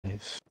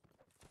5.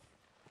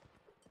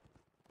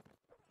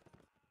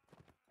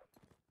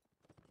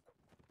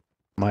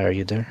 Maya, are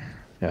you there?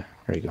 Yeah,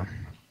 there you go.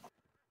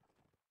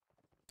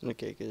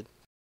 Okay, good.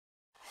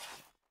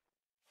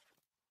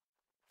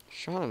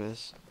 Shot him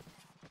is.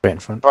 Right in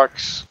front.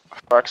 Fox,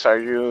 are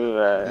you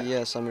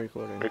Yes, I'm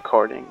recording.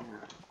 recording?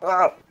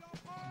 Ah.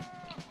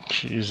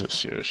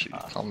 Jesus, Yoshi,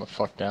 calm the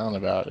fuck down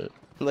about it.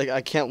 Like,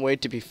 I can't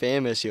wait to be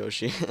famous,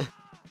 Yoshi.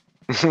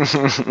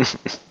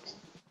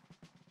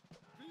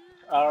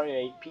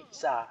 RA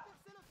pizza.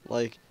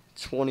 Like,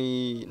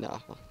 20... Nah.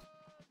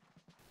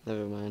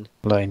 Never mind.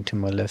 Line to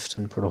my left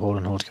and put a hole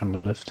in hold on my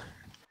left.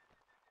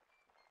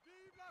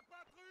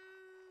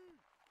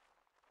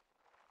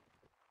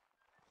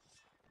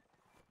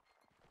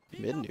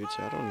 Mid-newts,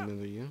 I don't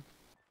remember you.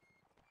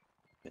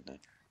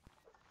 Midnight.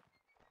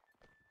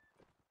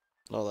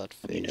 Oh, that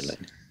face.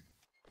 Line.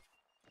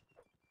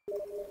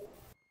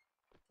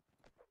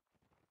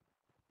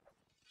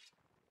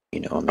 You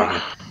know, I'm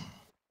making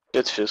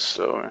It feels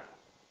slower.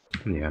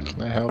 Yeah, no.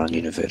 Can I help on you?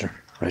 innovator.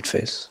 Right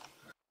face.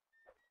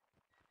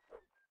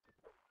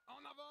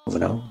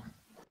 Moving out.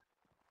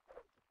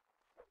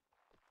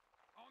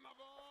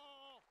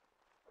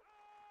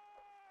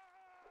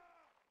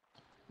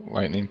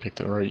 Lightning, pick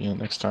the right unit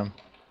next time.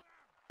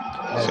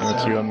 Same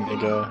with you,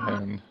 Omega,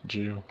 and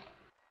Jew.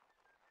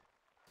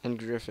 And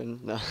Griffin.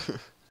 No.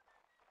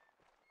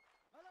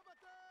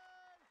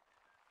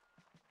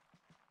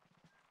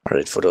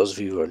 Alright, for those of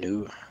you who are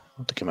new,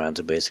 the commands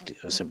are basically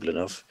simple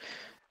enough.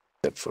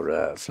 Except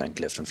for flank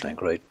left and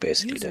flank right.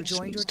 Basically, that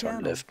just means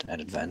turn left and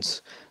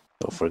advance.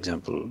 So, for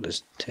example,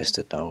 let's test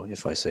it now.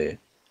 If I say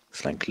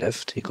flank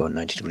left, you go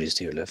 90 degrees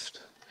to your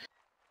left.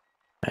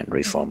 And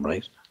reform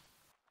right.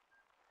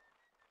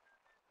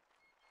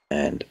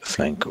 And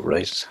flank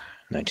right,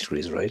 90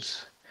 degrees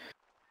right.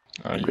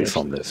 Oh, you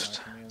Reform actually left.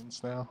 have my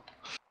commands now.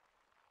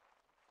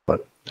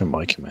 But they're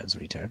my commands,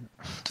 retard.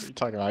 What are you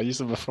talking about? I used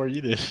them before you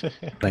did.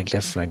 Flank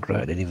left, flank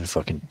right. I didn't even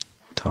fucking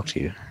talk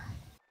to you.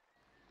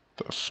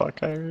 The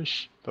fuck,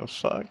 Irish? The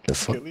fuck? The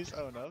fuck? At least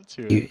own up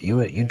to it. You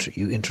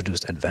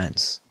introduced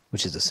advance,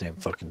 which is the same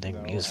fucking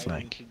thing. No, Use I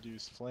flank.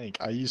 introduced flank.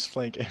 I use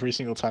flank every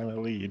single time I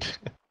lead.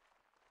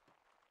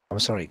 I'm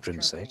sorry,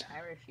 Grimsight.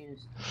 Irish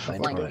used Line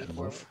flank to right and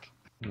before. move.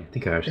 I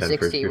think I actually The had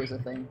first 60 year. was a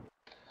thing.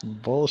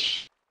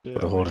 Bullshit.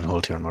 Put a hold and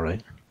hold here on my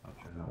right.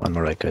 On my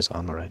right, guys.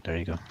 On my right. There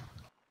you go.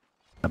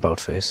 About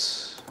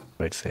face.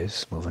 Right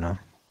face. Moving on.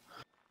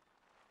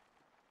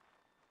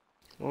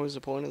 What was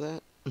the point of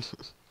that?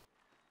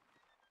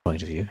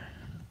 Point of view.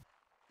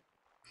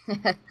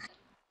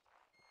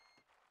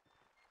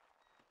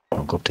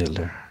 Don't go up till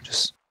there.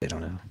 Just stay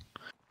down now.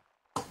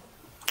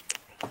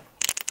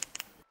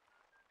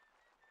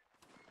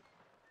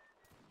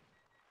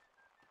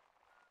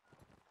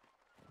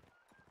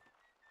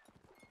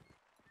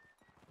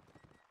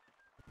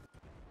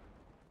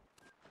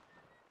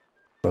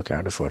 Fuck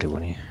out of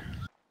 41 here.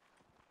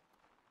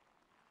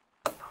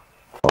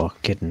 Oh,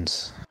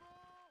 kittens.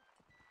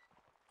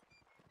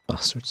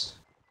 Bastards.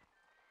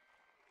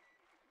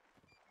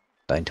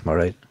 Line to my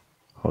right.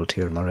 Hold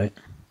here on my right.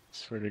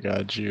 Swear to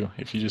God, Jew,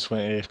 if you just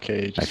went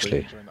AFK, just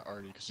Actually- join the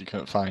arty because you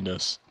couldn't find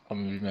us.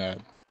 I'm gonna be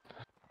mad.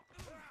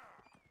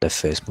 Left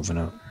face moving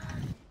out.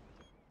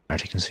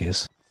 Artie can see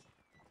us.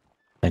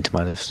 Line to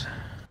my left.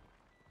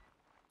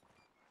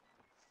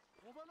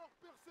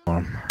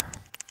 Arm.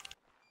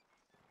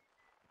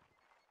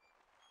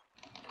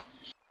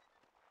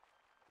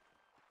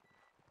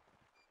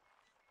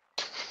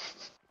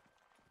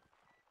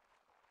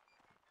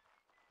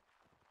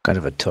 Kind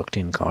of a tucked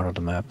in corner of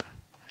the map.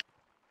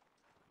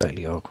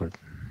 Slightly awkward.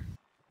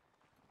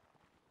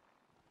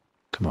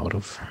 Come out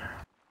of.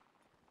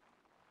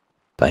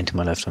 Line to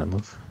my left on a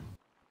move.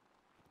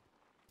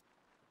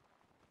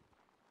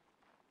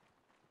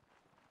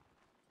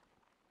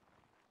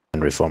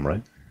 And reform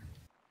right.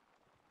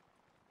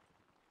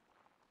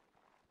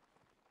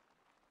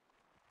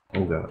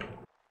 Oh god.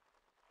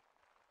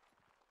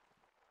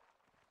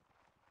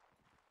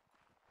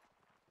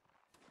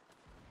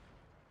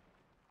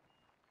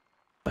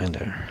 Line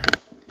there.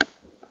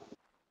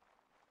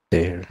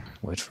 There.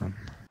 Wait for him.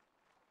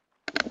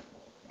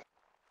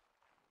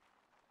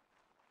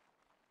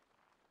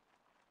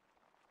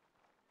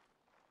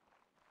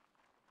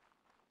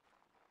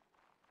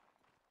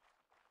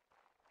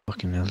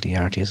 Fucking hell, the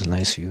RT has a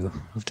nice view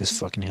of this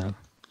fucking hill.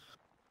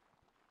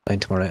 Line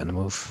to my right on the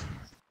move.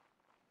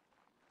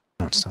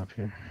 Not stop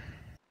here.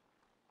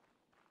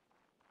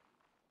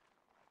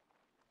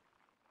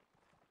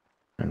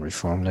 And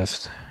reform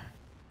left.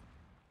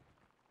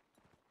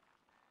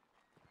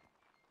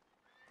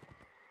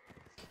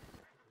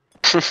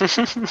 It's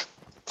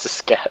a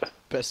scav.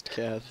 Best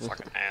cav.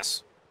 Fucking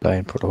ass.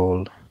 Line, put a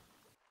hold.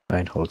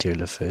 Line, hold to your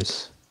left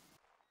face.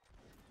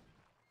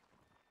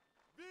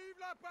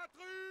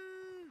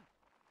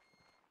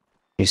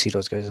 You see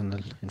those guys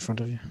in front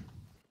of you?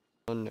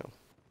 Oh no.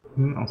 I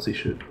don't see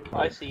shit.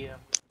 I see him.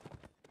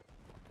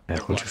 Yeah,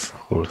 hold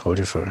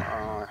your fire.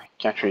 I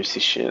can't really see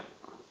shit.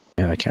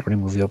 Yeah, I can't really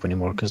move you up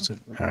anymore because the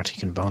RT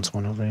can bounce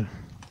one over you.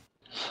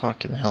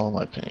 Fucking hell am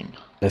I ping?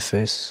 Left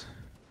face.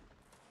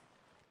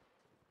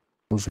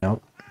 Moving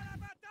out.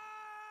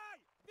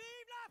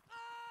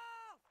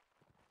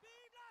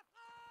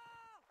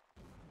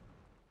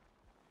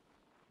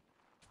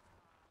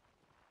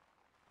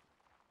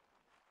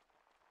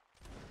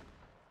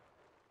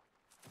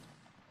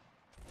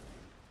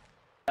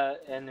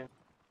 And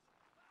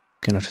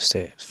Cannot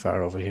stay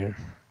far over here.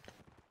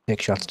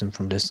 Take shots at them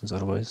from distance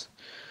otherwise.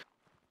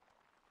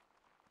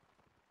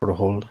 For a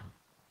hold.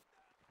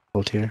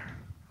 Hold here.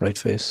 Right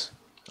face.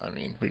 I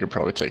mean, we could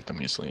probably take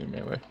them easily in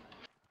melee.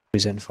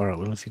 Present far,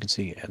 well, if you can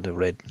see the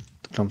red,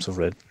 the clumps of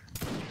red.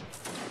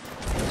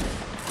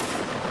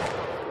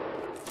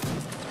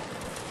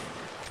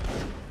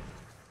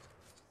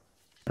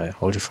 Right,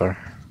 hold your fire.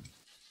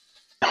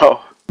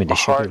 oh, I mean, they a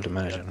should be hard able to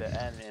manage of them.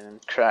 the enemy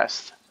and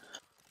crashed.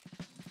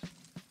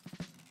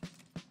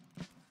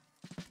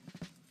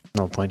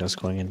 No point us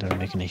going in there and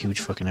making a huge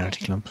fucking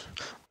arty clump.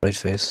 Right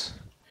face.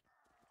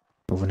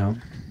 Moving out.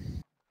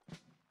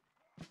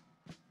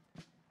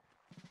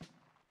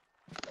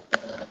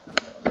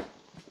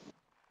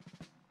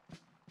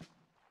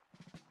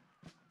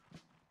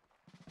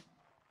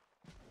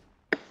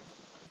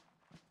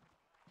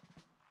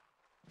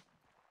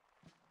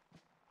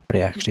 Are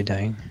they actually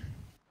dying?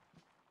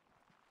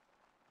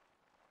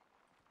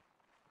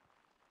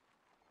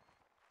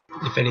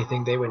 If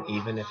anything, they went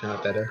even, if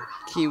not better.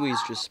 Kiwi's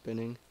just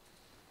spinning.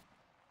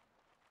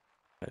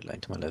 Right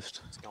line to my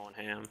left. It's going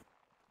ham.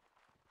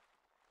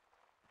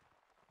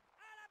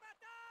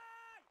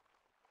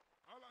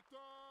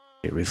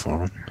 Get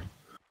reforming.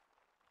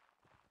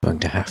 Going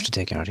to have to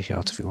take arty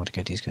shots if we want to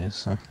get these guys,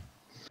 so.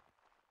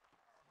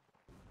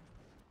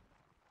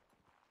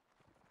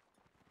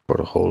 Or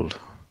to hold.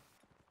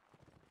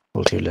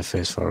 Hold to your left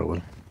face for a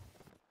while.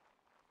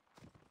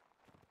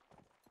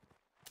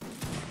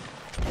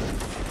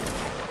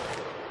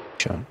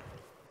 Shot.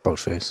 Both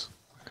face.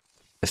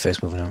 Left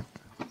face moving out.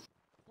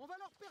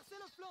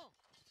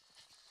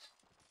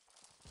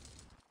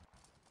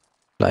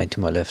 Line to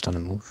my left on the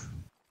move.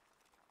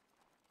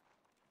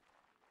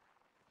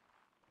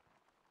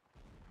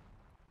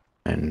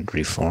 And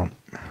reform.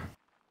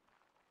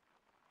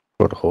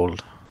 Or to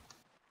hold.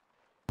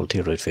 Hold to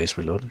your right face,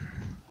 reload.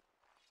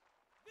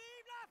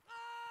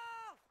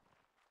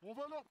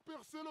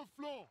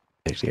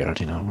 Take the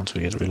arty now once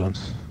we get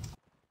reloads.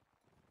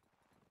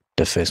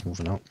 Left face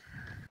moving out.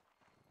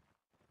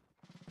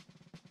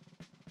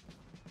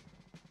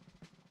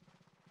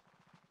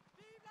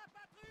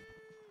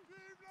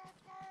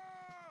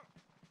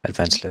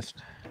 Advance left.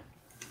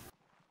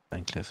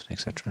 Flank left,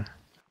 etc.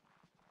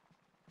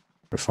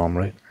 Reform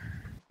right.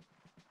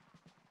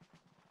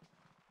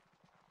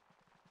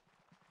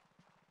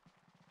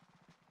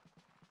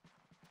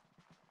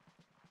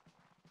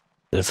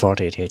 The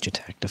 48H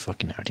attack the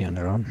fucking arty on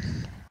their own.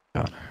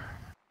 God.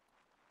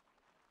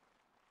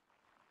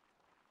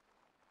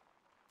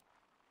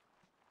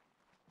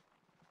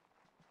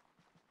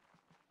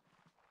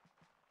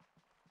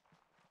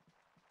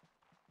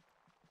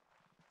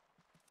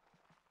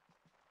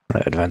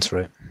 Right, advance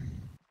right.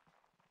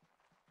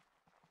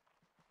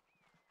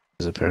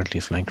 Because apparently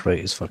flank right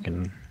is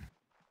fucking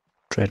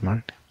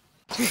trademarked.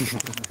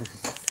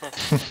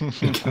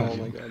 Oh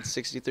my god,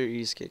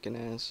 63's kicking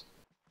ass.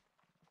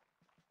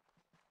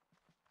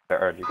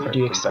 Who do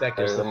you expect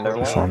is the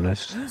Reform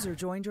left. User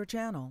joined your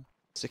channel.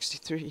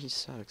 63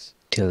 sucks.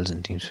 Tills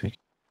in TeamSpeak.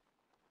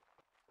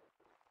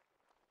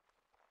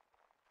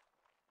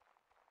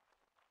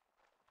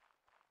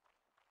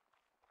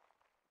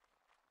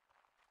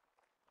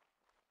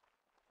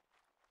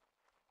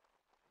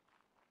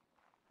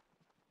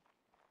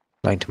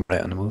 Line to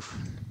right on the move.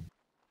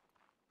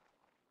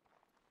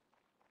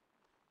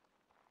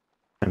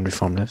 And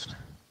reform left.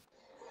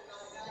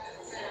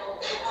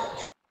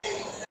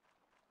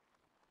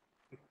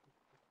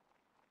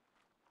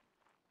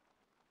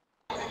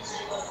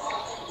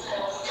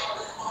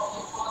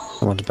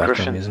 I want the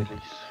background music.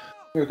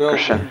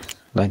 Christian.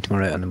 Line to my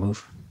right on the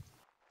move.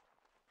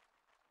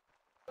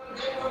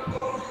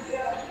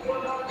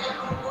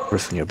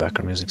 Riffing your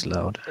background music's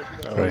loud.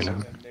 Very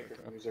loud.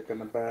 Music in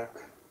the back.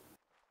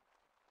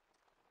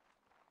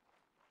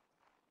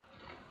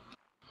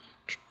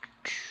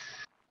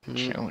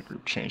 Channel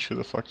group change. Who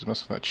the fuck is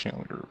messing with that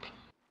channel group?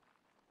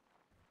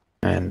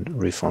 And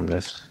reform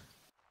left.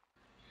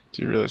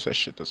 Do you realize that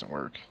shit doesn't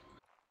work?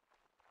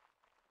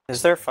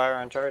 Is there fire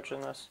on charge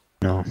in this?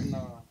 No.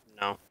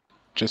 No.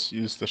 Just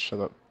use the shut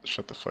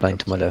the fuck Line up.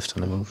 to my left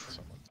on the move.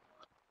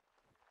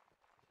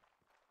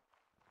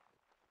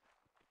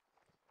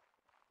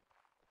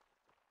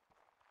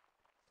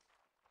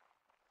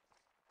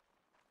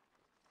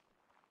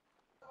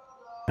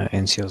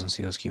 NCOs and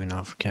COs keeping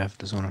out for Cav,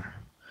 the zoner.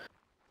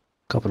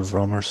 Couple of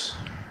roamers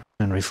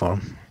and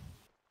reform.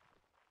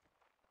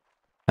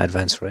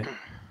 Advance right.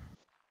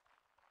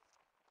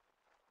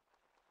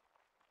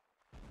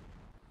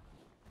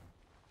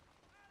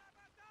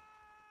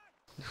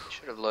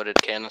 Should have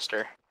loaded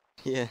canister.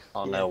 Yeah. I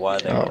don't know why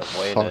they Oh, would have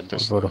fuck waited.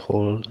 this. About to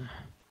hold.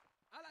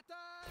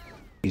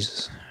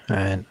 Jesus.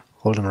 And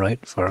hold him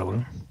right for a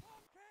while.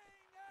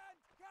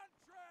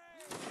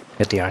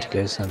 Get the arty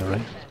guys on the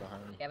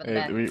right.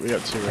 Hey, we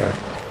got 2 right.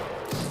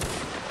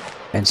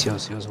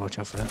 NCOs, watch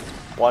out for that.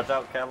 Watch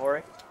out,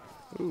 cavalry.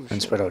 Ooh, And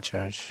shit. spread out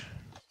charge.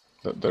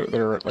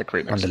 They're like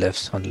right On next the to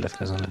left,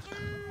 guys, on the left.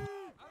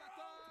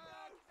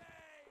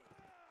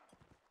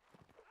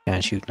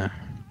 Can't shoot now.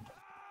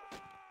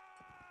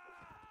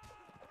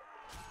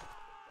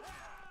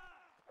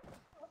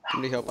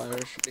 Somebody help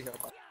Irish.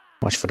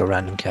 Watch for the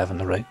random cav on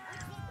the right.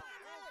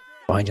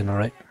 Behind you on the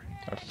right.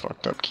 I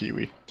fucked up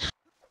Kiwi.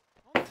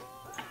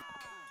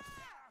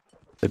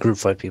 The group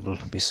fight people,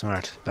 be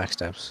smart.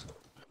 Backstabs.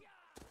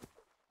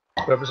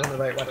 Whoever's on the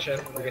right, watch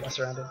out. We're getting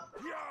surrounded.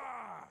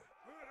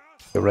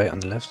 The right on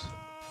the left.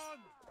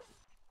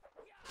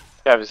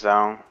 Cav is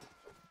down.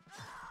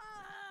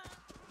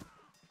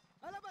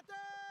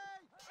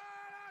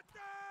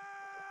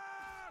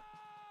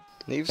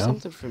 Leave Yeah.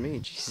 something for me,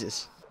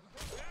 Jesus.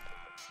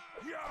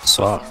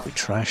 We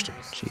trashed him.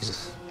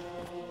 Jesus.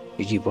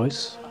 GG,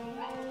 boys.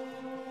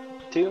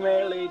 2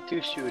 melee,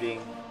 2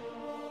 shooting.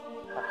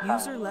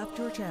 User left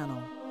your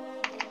channel.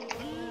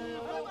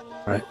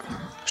 Alright.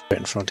 Straight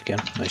in front again.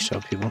 Nice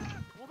job, people.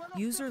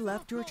 User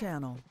left your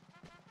channel.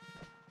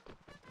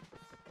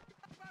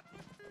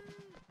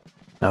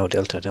 Now,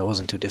 Delta, that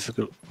wasn't too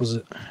difficult, was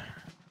it?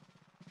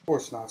 Of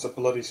course not. It's a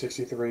bloody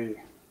 63.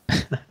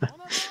 I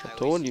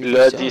told you.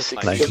 Bloody you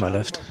suck. Line to my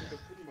left.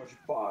 Pretty much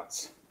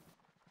bots.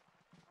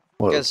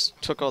 You Well, guys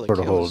took all the sort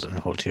of kills.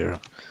 hold here.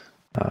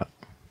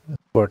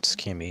 Sports,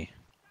 Kimmy,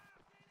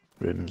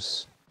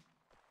 Rims,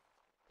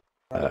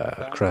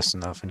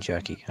 Krasnov and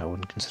Jackie. I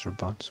wouldn't consider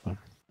bots, but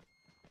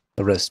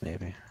the rest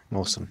maybe.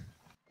 Most of them.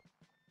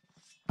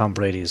 Tom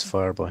Brady is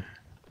Fireboy.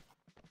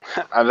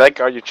 I like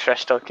how you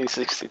trash talking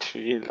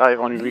 63 live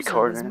on User was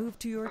recording. moved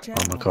to your I'm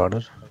channel.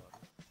 recorded.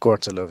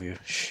 Gortz, I love you.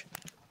 Shh.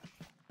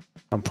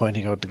 I'm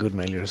pointing out the good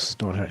mailers.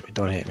 Don't hurt me.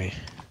 Don't hate me.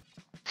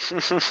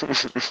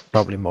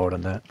 Probably more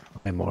than that.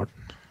 I'm more.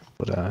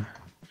 But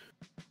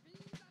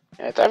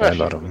Yeah, that a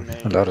lot of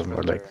them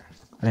are like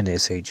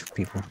NSH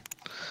people.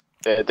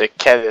 the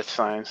caveat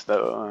signs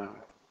though.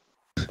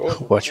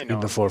 Watch You me know.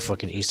 before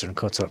fucking Eastern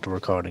cuts out the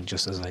recording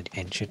just as I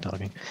end shit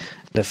talking.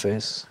 Left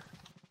face.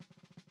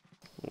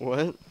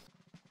 What?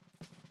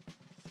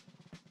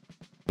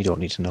 You don't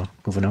need to know.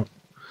 Moving out.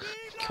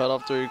 Cut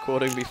off the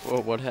recording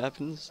before what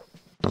happens?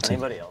 Nothing.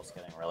 Anybody else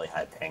getting really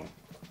high ping?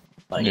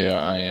 Like,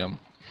 Yeah, I am.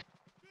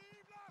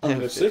 I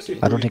mean, if 63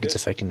 I don't think it's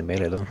did, affecting the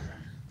melee though.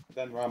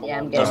 then Rumble Yeah,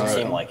 I'm on guessing Doesn't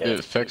so. seem like it. It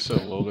affects it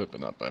a little bit, but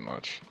not by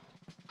much.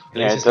 At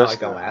Yeah, least it it's not does like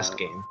the not. last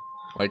game.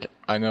 Like,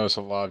 I notice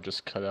a lot of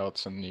just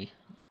cutouts in the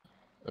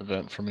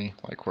event for me,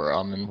 like where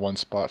I'm in one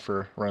spot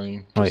for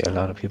running. Oh just yeah, a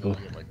lot and of people.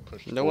 I get, like,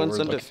 pushed No one's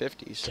forward, under like,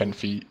 50, so 10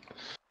 feet.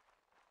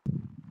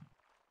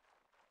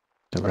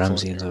 The That's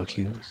Ramsey all and I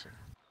OQ. notice.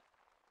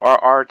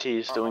 Our RT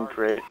is doing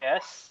great.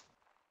 Yes.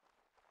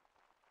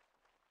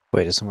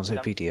 Wait, did someone say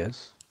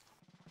PTS?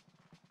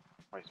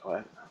 Wait,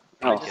 what?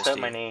 I Oh, just said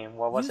my name.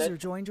 What was User it?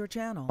 joined your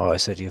channel. Oh, I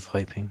said you have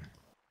hyping.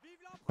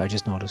 I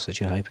just noticed that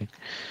you're hyping.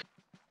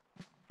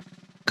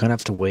 Kind of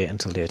have to wait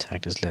until they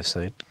attack this left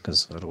side,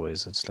 because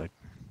otherwise it's like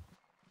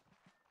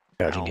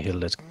charging a hill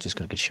that's just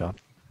gonna get shot.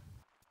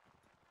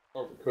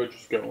 Or we could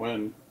just go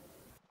in.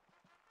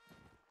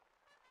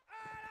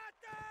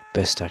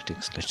 Best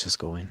tactics, let's just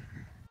go in.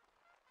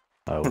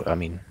 I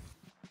mean,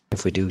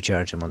 if we do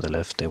charge them on the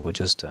left, they would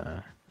just sit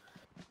on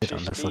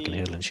their fucking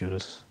hill and shoot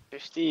us.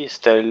 50 is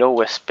the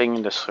lowest ping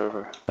in the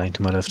server. Line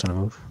to my left on a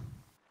move.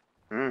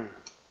 Hmm.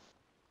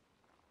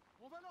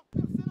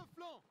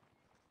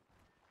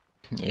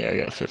 Yeah, I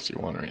got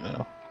 51 right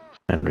now.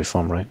 And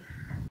reform right.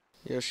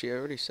 Yoshi, I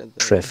already said that.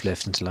 Treff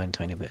left into line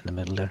tiny bit in the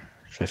middle there.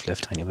 Treff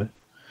left tiny bit.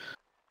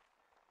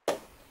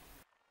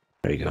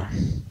 There you go.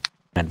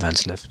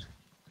 Advance left.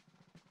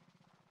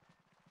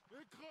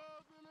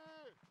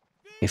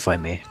 If I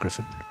may,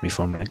 Griffin,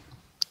 reform right.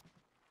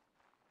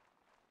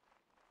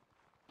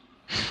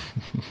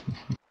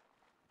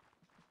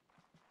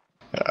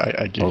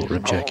 I give Oh, you.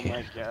 rip Oh Jackie.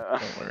 my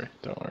god.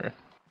 Don't worry.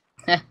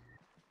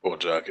 Poor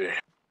Jackie.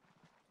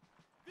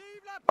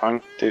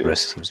 Punk, The dude.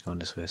 rest seems going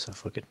this way, so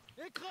fuck it.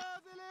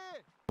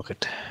 Fuck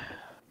it.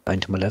 Line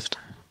to my left.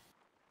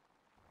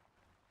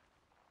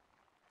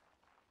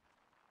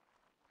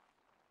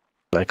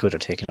 I could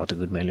have taken out the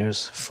good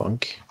mailers.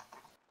 Funk.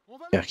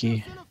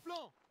 Jackie.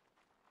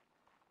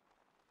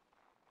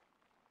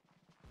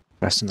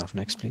 Rest enough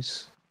next,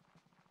 please.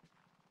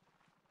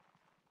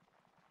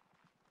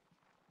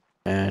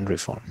 And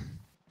reform.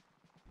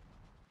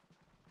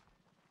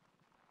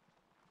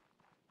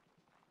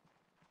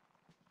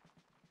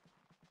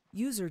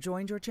 User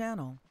joined your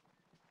channel.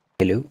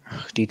 Hello.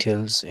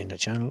 Details in the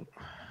channel.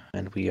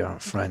 And we are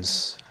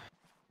friends.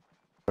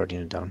 30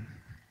 unit down.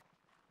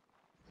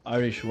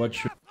 Irish, what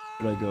should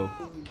I go?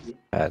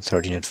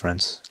 30 unit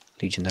friends.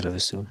 Legion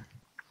Elvis soon.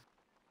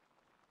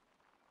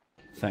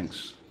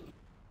 Thanks.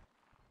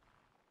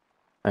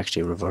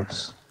 Actually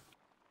reverse.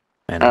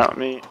 And Oh,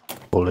 me.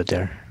 hold it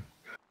there.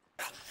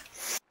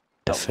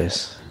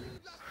 FS.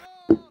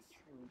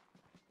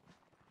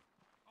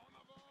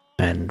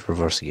 And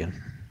reverse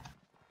again.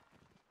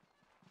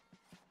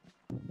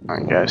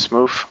 Alright guys,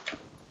 move.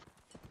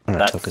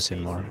 Trying to That tuck us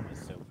in more. was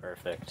so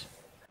perfect.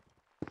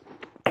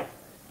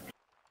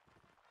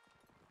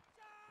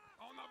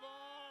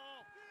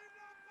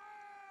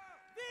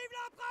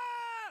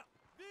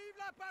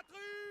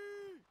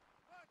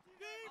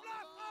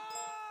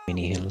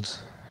 Mini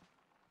hills.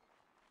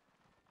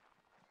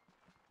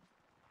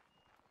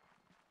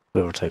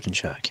 Whoever typed in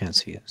chat, I can't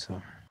see it, so.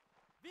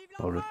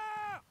 Don't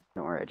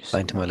worry, I just.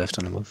 Line to my left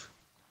on the move.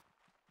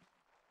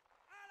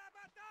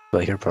 Do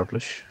I hear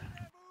purplish?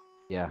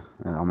 Yeah,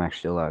 I'm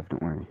actually alive,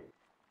 don't worry.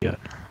 Yeah,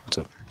 what's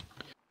up?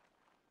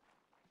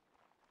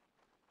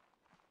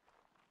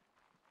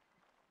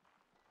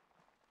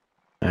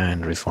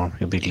 And reform.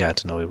 You'll be glad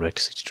to know we wrecked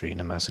 63 in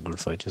a massive group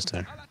fight just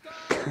there.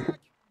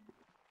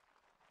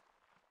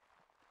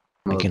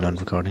 Making on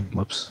recording.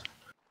 Whoops.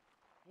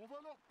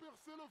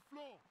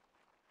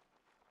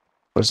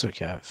 Where's their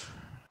cav?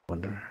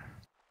 Wonder.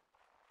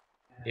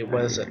 It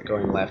was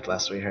going left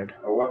last we heard.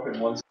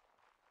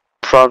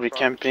 Probably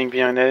camping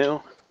behind the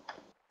hill.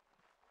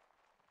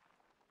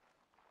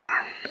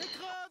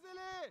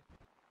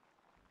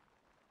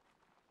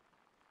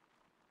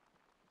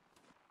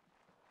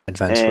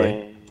 Advance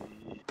right.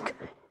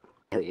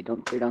 Hell, you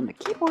don't put on the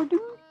keyboard,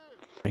 dude.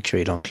 Make sure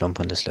you don't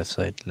clump on this left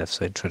side. Left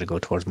side, try to go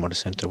towards more the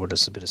center where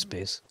there's a bit of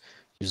space.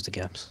 Use the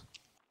gaps.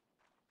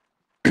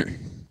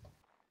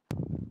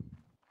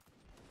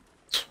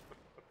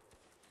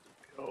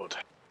 God.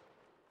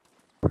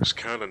 Where's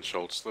Cannon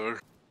Schultz though?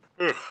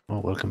 Ugh. Oh,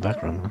 welcome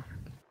back, Ramon.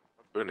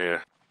 I've been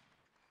here.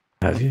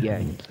 Have you? Yeah,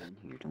 Been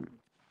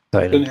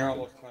Silent. here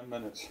almost 10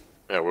 minutes.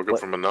 Yeah, we're good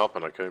from a nap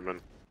and I came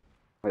in.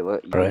 Wait,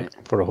 what?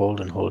 Alright, put a hold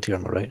and hold here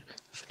on my right.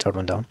 Third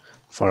one down.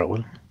 Far it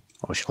will.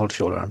 Oh, hold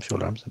shoulder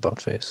arms, about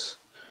face.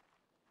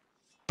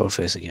 About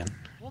face again.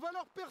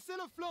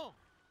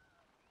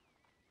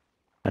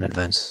 And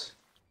advance.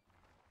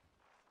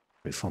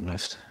 Reform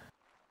left.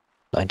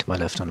 Line to my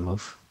left on the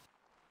move.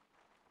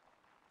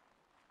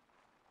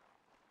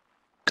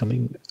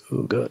 Coming.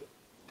 Oh god.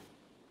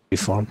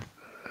 Reform.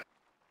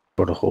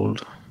 Put a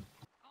hold.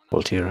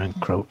 Hold here and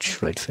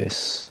crouch, right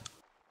face.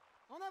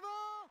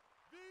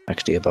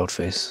 Actually about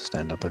face,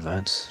 stand up,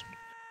 advance.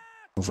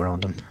 Move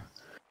around them.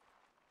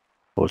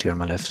 Hold here on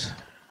my left.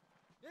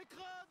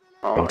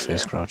 About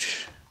face,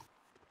 crouch.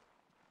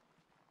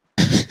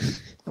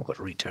 What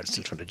a retard,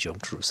 still trying to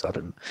jump through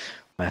solid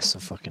mass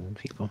of fucking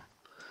people.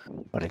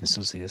 But they can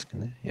still see us, can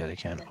they? Yeah, they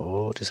can.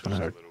 Oh, this is gonna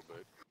hurt.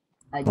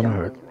 Gonna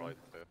hurt.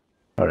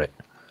 Alright.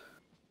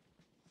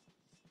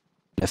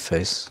 Left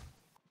face.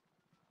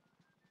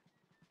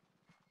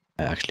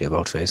 Actually,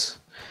 about face.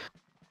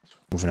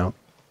 Moving out.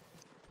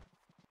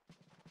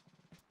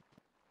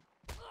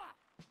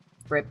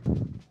 Rip.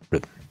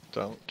 Rip.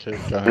 Don't kick,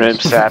 guys.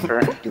 Rip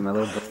sapper. Do my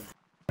little bird.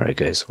 Alright,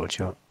 guys, watch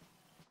out.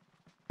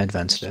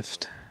 Advance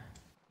left.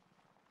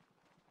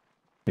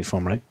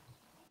 Reform right.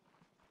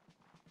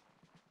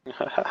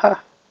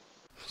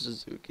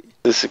 Suzuki.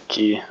 This is a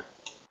key.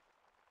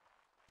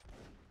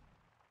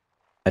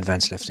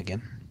 Advance left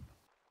again.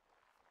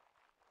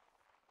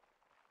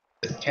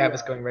 The cab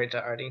is going right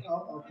to Artie.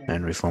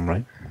 And reform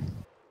right.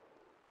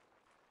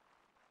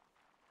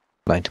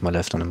 Line to my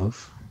left on the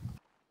move.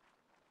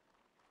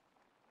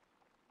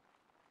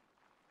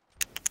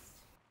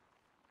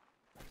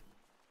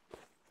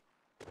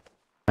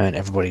 And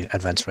everybody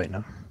advance right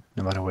now,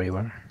 no matter where you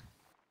are.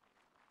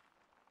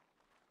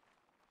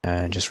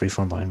 And just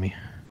reform behind me.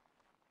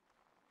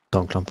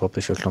 Don't clump up.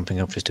 If you're clumping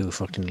up, just do a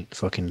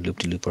fucking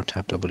loop-de-loop or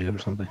tap W or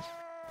something.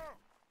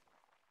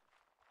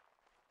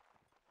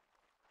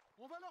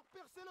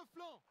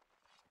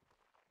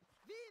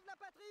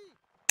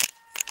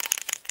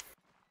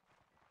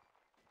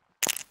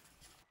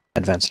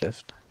 Advance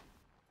left.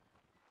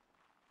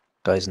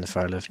 Guys in the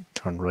far left,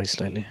 turn right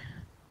slightly.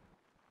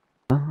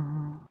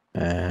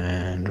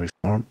 And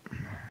reform.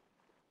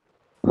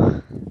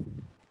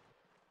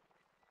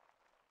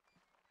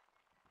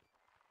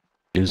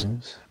 Losing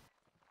us.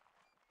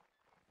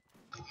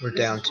 We're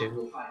down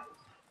 2.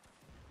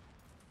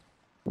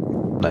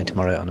 Line to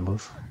my right on the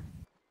move.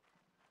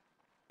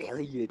 Hell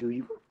yeah, dude,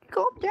 you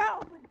calm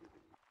down.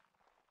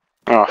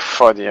 Oh,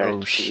 for the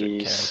Oh,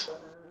 shit, RPs.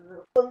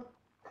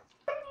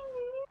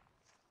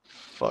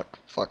 Fuck.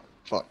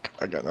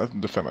 I got nothing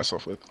to defend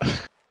myself with.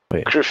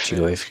 Wait, Griffin.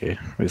 go AFK.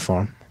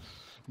 Reform.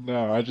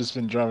 No, I just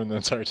been driving the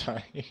entire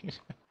time.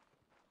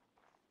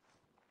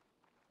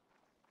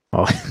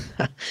 Oh.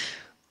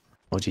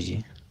 Oh,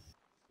 GG.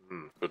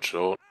 Good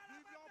shot.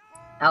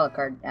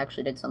 Alucard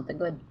actually did something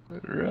good.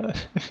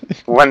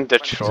 When the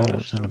Is troll.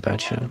 that not a bad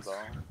shot?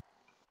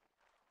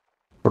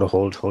 Put a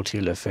hold to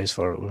your left face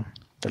for it.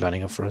 They're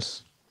lining up for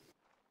us.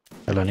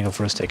 They're lining up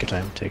for us. Take your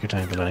time.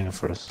 They're lining up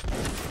for us.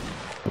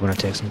 We're gonna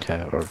take some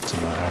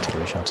some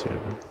artillery shots here.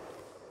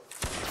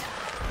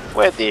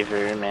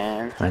 Whatever,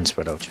 man. And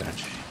spread out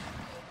charge.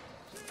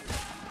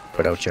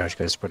 Spread out charge,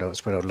 guys. Spread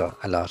out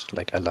a lot,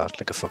 like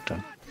a fuck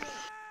ton.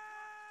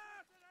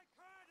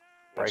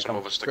 Some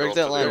of us to Break go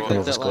that to line, the Some break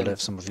of us that go line.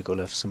 left, some of you go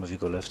left, some of you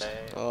go left.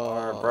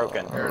 Or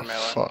broken. Oh,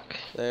 fuck.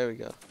 There we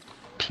go.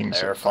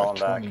 Pings They're are falling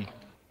back. 520.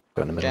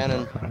 Go in the middle.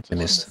 Cannon. Alright, I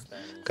missed.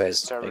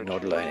 Guys, Coverage. ignore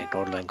the line,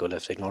 go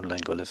left, ignore the line,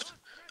 go left.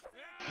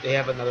 They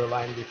have another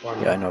line before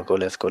me. Yeah, I know, go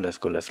left, far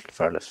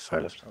left,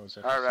 far left.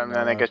 Alright,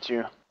 man, I got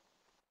you.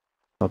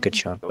 Don't get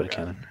shot by the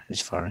cannon, he's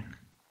firing.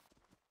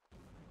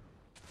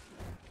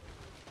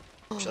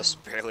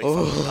 Just barely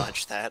Oh. fucking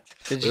dodged that.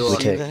 Did you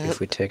see that? If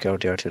we take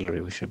out the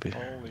artillery, we should be.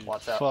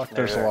 Watch out. Fuck,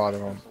 there's a lot of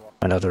them.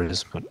 I know there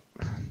is, but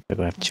they're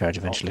gonna have to charge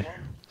eventually.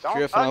 Don't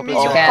Drift hug up me,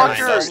 is you behind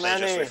fuckers!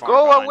 Many.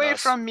 Go away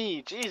from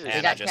me, Jesus.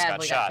 And I just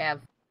got shot.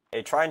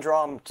 Hey, try and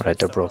draw him. Right,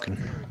 they're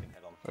broken.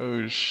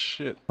 Oh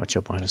shit. Watch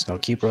out behind us now,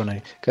 keep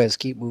running. Guys,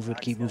 keep moving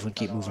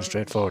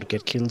straight forward.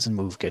 Get kills and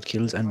move, get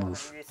kills and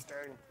move.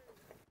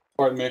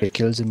 Pardon me. Get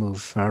kills and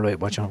move.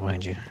 Alright, watch out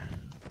behind you.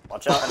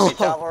 Watch out, enemy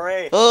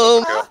cavalry.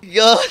 Oh my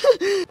god!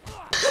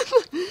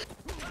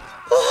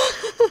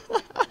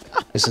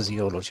 This is a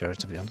YOLO charge,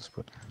 to be honest,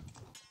 but...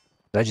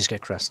 Did I just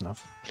get Krasnov?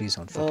 Please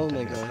don't fucking Oh tell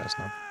my me I got god.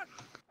 Krasnov.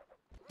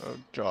 Oh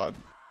god.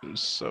 There's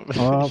so many.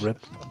 Oh, rip.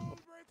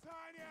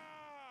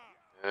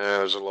 Yeah,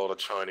 there's a lot of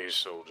Chinese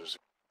soldiers.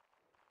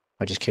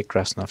 I just kicked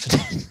Krasnov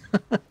today.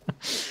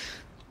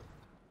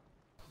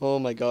 Oh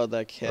my god,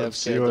 that Cav Let's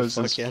see scared what the is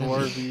this fuck out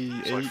of me.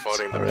 It's like 4v8.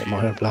 fighting the Alright, bee.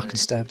 more block and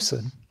stab,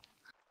 son.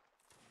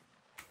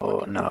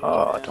 Oh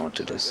no, don't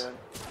do this.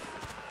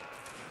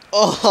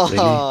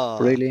 Oh!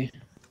 Really?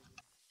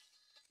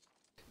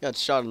 Got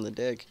shot in the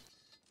dick.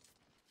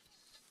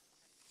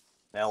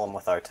 Nail him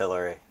with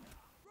artillery.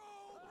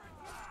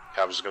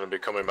 Cav's gonna be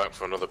coming back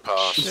for another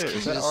pass. Shit,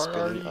 is that Jesus,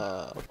 already?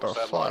 uh, What the What's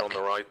that line on fuck?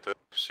 the right there?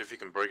 See if you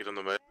can break it in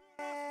the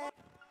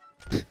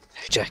middle.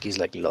 Jackie's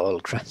like, lol,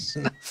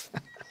 Krasnov.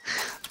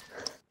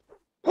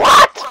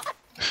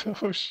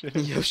 Oh shit.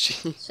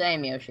 Yoshi.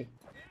 Same, Yoshi.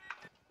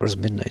 Where's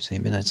Midnight? Hey,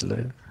 Midnight's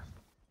alive.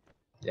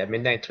 Yeah,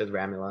 Midnight's with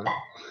Ramulon.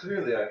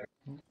 Where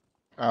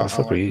the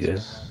fuck were you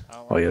guys?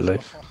 Oh, you're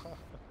alive.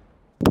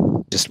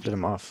 Just split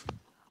him off.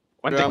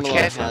 One thing Ramulon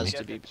can't has be-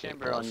 to be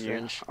chamber on on you.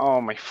 fringe. Oh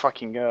my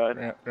fucking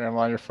god.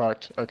 Ramon, you're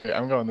fucked. Okay,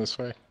 I'm going this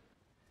way.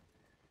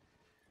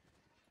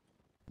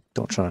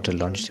 Don't try not to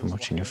lunge too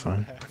much and you're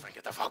fine.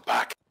 Get the fuck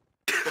back.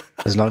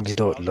 As long as you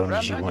don't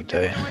lunge, you won't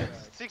die.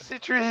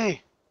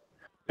 63!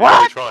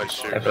 What? Try and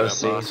shoot that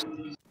FOC. boss.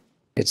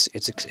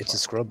 It's a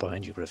scrub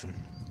behind you, Griffin.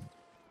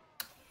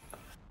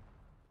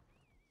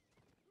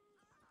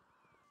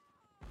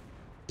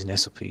 He's an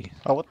SOP.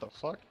 Oh, what the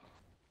fuck?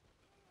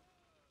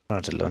 Try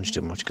not to lunge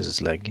too much because it's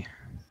laggy.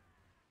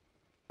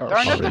 Oh,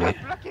 Darn Oh, it, really?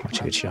 I'm blocking. Watch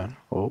you get shot.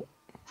 Oh.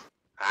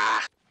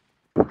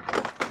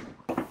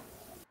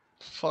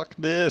 fuck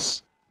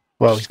this.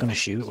 Wow, he's gonna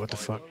shoot. What the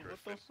fuck? What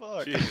the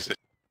fuck? Jesus.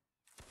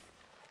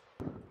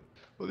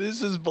 Well,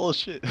 this is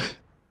bullshit.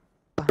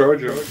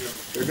 Georgia,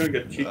 you're gonna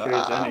get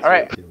TKs anyway.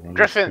 Alright,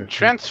 Griffin,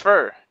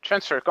 transfer.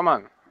 Transfer, come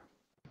on.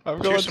 I'm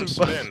Do going some to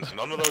spins.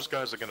 None of those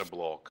guys are gonna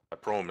block. I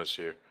promise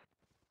you.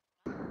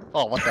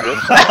 Oh, what the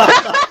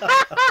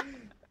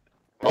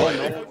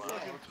fuck?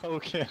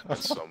 Okay.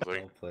 That's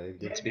something.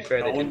 To be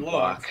fair, they didn't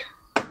block.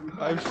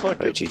 I'm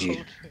fucking. Right,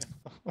 GG.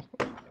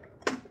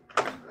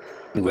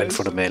 We went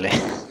for the melee.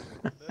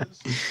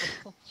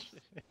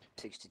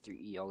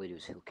 63E, all they do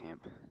is hill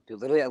camp. Dude,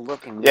 literally I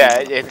look and... Yeah,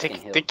 we're on a yeah freaking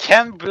hill. they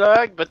can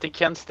block, but they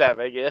can stab,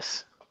 I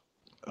guess.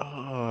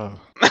 Oh.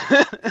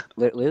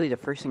 Literally, the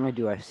first thing I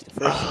do, I see the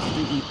first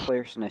 63E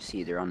person I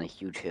see, they're on a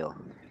huge hill.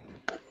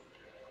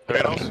 I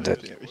mean, also,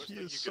 That- the worst He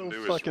thing is you so can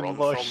do is fucking run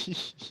lucky.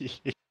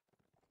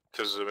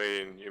 Because, I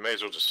mean, you may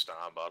as well just stand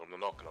by them. They're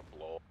not gonna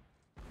block.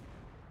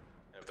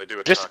 If they do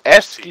attack, Just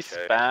it's ST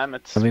TK. spam,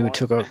 it's I mean, we fine.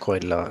 took out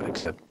quite a lot,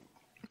 except...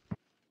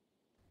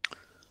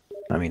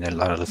 I mean, a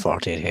lot of the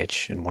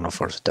 48H and one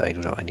of us died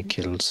without any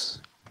kills.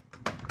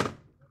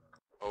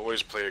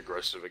 Always play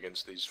aggressive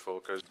against these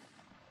fuckers.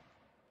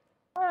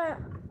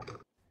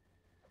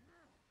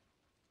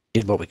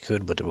 Did what we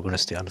could, but they were gonna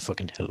stay on the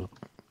fucking hill.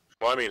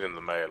 Well, I mean in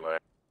the melee.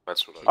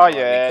 That's what I Oh mean.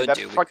 yeah, could that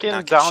do, we could fucking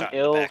not get shot in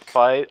the downhill back.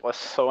 fight was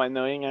so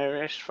annoying,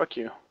 Irish. Fuck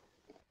you.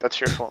 That's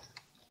your fault.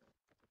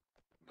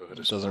 But It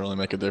it's doesn't really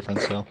make a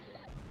difference, though.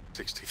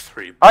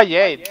 63. Oh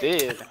yeah, it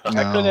did. I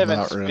No, could have a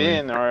not really.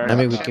 spin or... I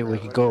mean, we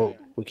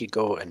could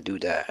go and do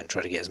that and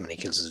try to get as many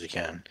kills as we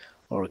can,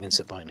 or we can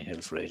sit behind a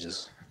hill for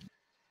ages.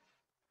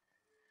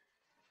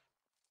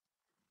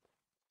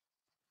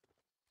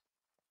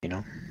 You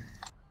know?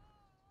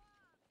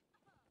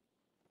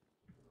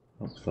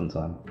 That's a fun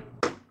time.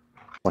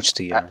 Watch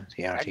the A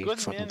RT good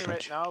fucking man right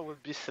French. now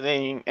would be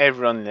slaying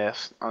everyone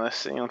left,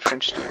 honestly, on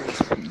French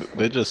team.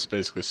 They just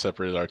basically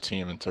separated our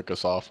team and took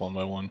us off one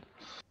by one.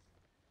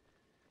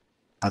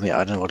 I mean,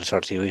 I don't know what the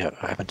 32E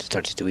happened to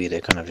 32E.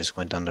 They kind of just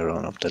went on their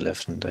own up the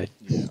left and they.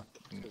 Yeah.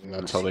 And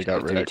that's how they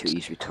got wrecked.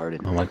 32E's retarded.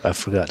 Oh my! I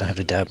forgot. I have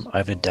the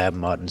dab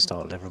mod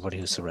installed. Everybody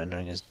who's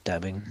surrendering is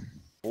dabbing.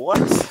 What?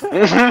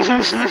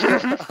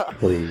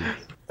 Please.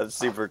 That's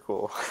super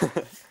cool.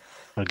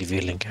 I'll give you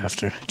a link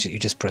after. You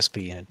just press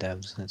B and it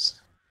dabs.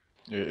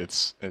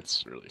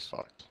 It's really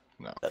fucked.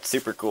 No. That's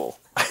super cool.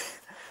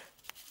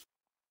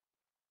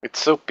 It's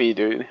soapy,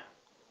 dude.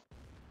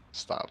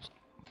 Stop.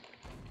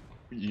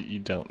 You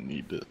don't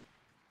need it.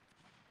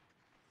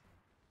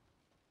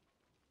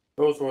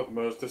 Those were the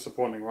most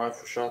disappointing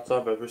rifle shots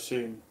I've ever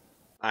seen.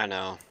 I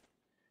know.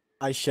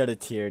 I shed a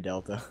tear,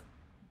 Delta.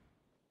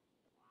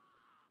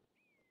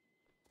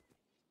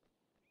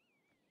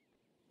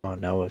 Oh,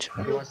 now what?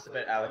 Who wants to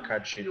bet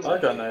Alucard shoots? I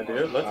got an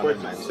idea. Let's wait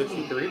for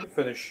 63 to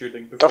finish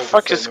shooting before The we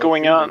fuck say is no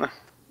going shooting. on?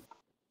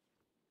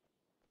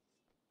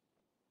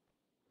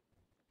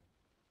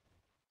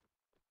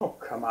 Oh,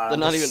 come on. They're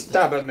not Just even-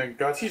 stab him in the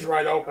guts. He's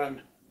right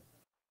open.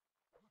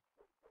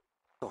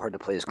 So hard to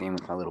play this game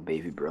with my little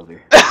baby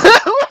brother.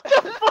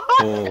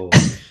 Oh.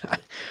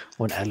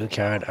 When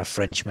Alucard, a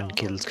Frenchman,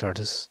 kills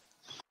Curtis.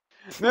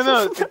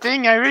 No, the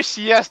thing Irish,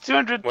 he has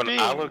 200 When ping.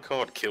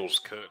 Alucard kills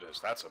Curtis,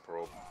 that's a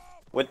problem.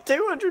 With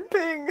 200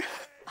 ping!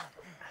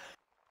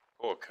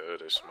 Poor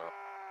Curtis, man.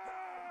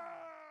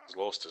 His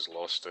lost his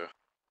luster.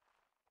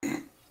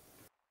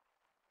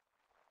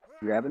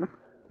 Grabbing him?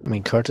 I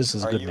mean, Curtis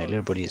is a Are good you-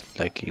 mailer, but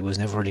he was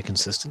never really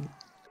consistent.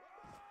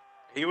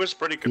 He was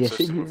pretty Yeah,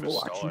 consistent sitting with here his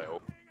watching.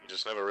 style. He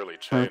just never really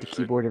I like the changed it.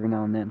 keyboard every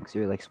now and then because he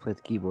really likes to play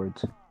the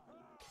keyboards.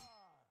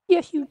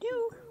 Yes, you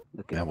do.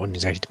 Okay. I wasn't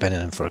exactly depending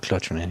on him for a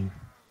clutch or anything.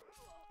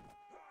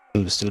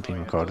 It was still being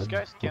Those recorded.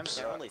 guys can Oops.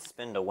 You only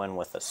spin to win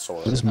with a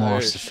sword. Who's Morse,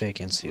 Irish. the fake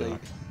NCO? Is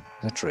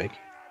that Drake?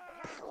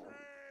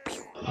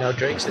 No,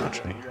 Drake's in. Not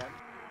Drake.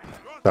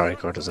 Sorry,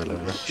 Curtis, I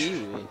love you.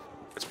 Kiwi.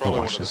 It's probably one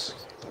watch of the this.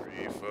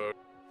 63 for...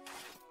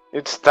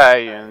 It's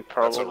Diane,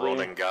 That's a probably.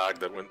 running gag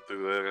that went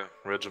through the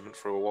regiment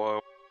for a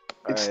while.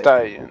 It's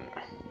Diane.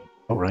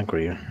 Oh, rank were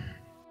you?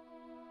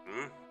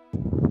 Hmm?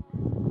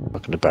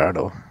 Talking to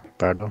Bardo.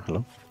 Bardo,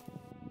 hello?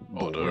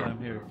 Oh, there. I'm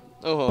here.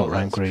 Oh,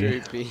 rank that's were you?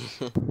 creepy.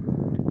 Wait,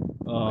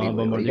 what are you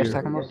Bombardier. guys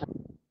talking about?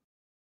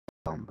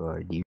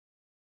 Bombardier.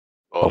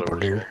 Oh, there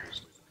Bombardier.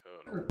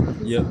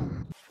 was Yep.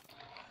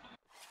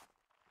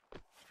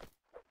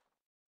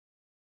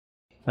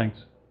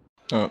 Thanks.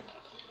 Oh,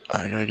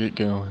 I gotta get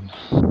going.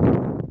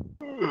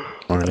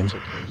 Morning.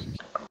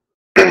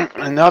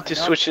 And now to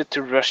switch it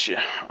to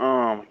Russia.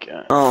 Oh my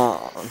god.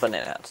 Oh,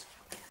 banana hats.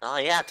 Oh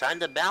yeah, time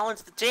to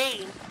balance the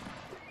team.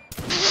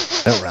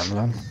 Oh,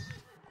 Ramlan.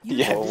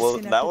 Yeah. Well,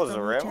 that was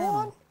a real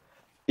one?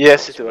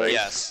 Yes, it was.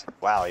 Yes.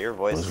 Wow, your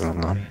voice What's is wrong,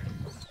 man?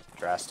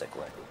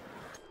 drastically.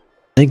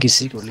 I think he's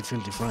secretly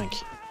Filthy Frank.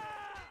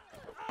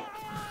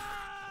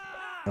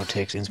 Or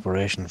takes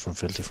inspiration from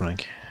Filthy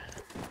Frank.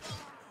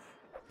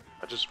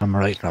 I just... I'm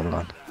right,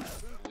 Ramlan.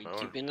 We No,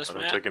 keeping this I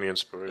don't map? take any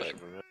inspiration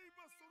from it.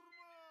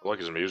 I like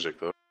his music,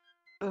 though.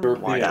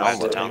 Why Yeah, I have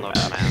to not? download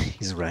the map.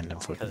 He's a random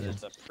Because fucking.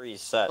 it's a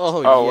preset.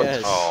 Oh, Oh, what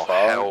yes. the Oh,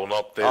 fuck? hell,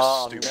 not this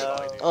Oh, stupid no.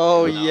 idea.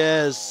 Oh, No.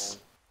 yes.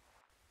 Thank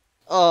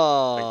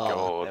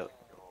Oh. God.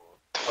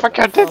 The fuck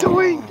are they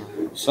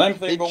doing? Same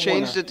thing, They but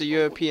changed winner. it to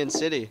European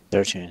City.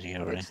 They're changing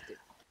it already.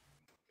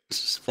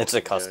 It's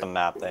a custom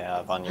map they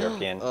have on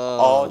European. Oh.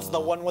 Oh, it's the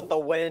one with the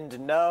wind.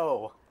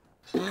 No.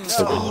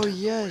 Oh,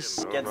 yes.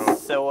 It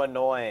gets so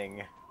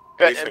annoying.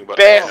 Anything but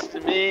Best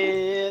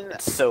man.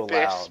 It's so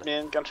Best loud.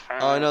 man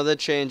confirmed. Oh, no, they're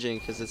changing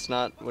because it's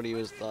not what he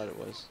was thought it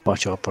was.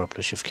 Watch out,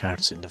 purplish if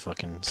carts in the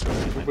fucking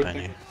slowly my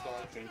penny.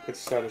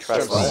 It's Trust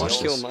Trust me. me, watch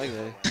kill this. my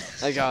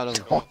guy. I got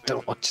him.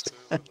 Don't watch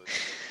that.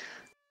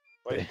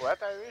 Wait, what?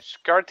 Irish?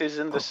 Cart is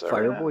in the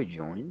server. Fireboy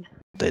joined.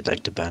 They'd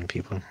like to ban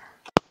people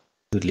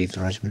who'd leave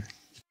the regiment.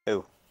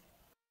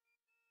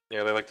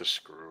 Yeah, they like to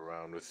screw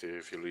around with you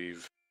if you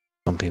leave.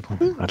 Some people.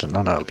 I don't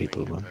know, not all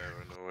people, but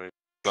Paranoid.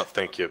 Not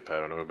think you're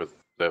paranoid, but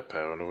they're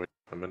paranoid.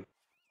 I mean,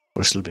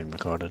 we're still being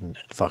recorded and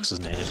Fox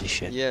isn't editing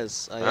shit.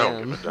 Yes, I I don't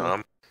am. give a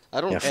damn.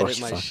 I don't Yeah, fuck edit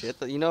you, my fuck.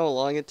 shit. You know how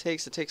long it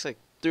takes? It takes like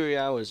 3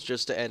 hours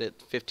just to edit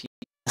 15.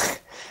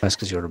 That's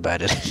because you're a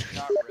bad editor.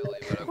 Not really,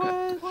 but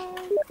okay.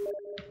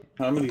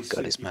 How many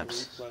Got his 63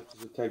 maps. flags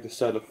does it take to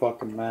set a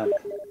fucking map?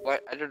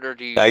 What editor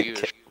do you I,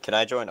 use? can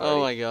I join?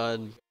 Oh Artie? my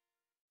god.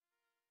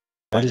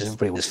 Why does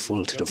everybody was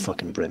full to the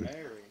fucking brim?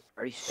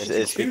 It's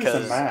Choose a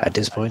because map. At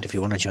this point, if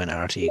you want to join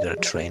RT, you gotta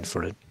train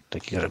for it.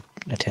 Like, you gotta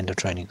attend their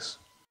trainings.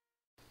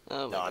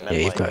 Oh my No, I god. meant Yeah,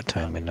 you've like- got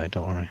time midnight,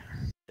 don't worry.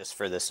 just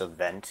for this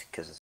event,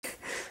 because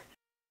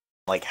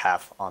like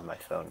half on my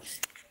phone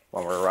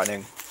when we're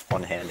running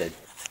one-handed.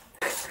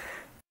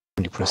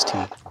 When you press T.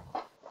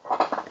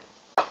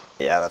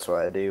 Yeah, that's what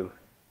I do.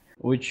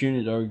 Which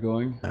unit are we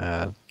going?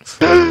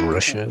 For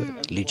Russia,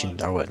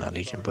 Legion, or what, not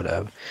Legion,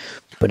 but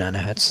Banana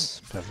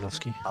Hats,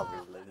 Pavlovsky.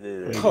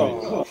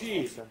 Oh,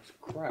 Jesus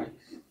Christ.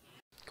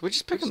 Can we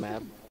just pick a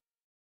map?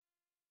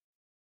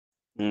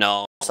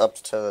 No. It's up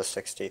to the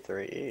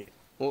 63E.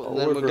 Well,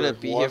 then we're gonna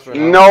be here for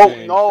No,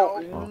 hours. no,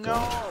 Oh, no.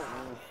 God.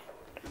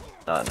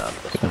 No.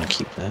 They're gonna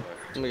keep that.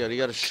 Oh my god, you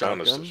got a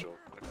Sound is shotgun? the show.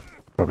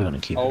 Probably gonna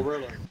keep Oh, it.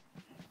 really?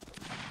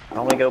 I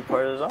only go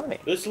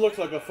Partizani. This looks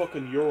like a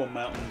fucking Ural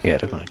Mountain. Yeah,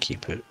 they're gonna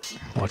keep it.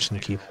 Watch them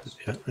keep it.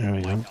 Yeah, there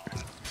we go.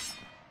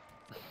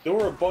 There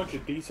were a bunch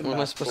of decent What am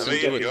I maps. supposed I to mean,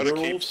 do you with gotta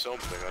keep Urals.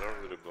 something. I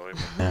don't really blame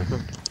you. Yeah,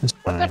 it's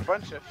What a fine.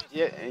 bunch of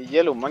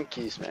yellow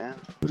monkeys, man.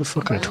 Who the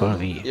fuck are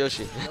 12E?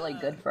 Yoshi. Really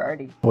good for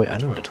Artie. Wait, I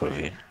know the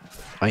 12E.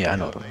 Oh yeah, I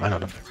know them. I know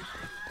them.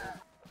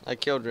 I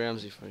killed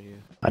Ramsey for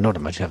you. I know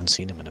them, I just haven't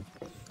seen them in a...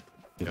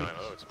 Yeah, I know,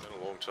 it's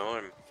been a long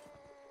time.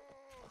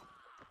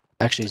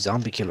 Actually,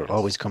 Zombie Killer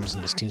always comes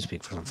in this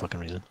TeamSpeak for some fucking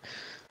reason.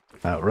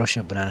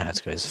 Russia banana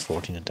hats, guys.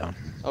 14 and down.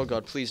 Oh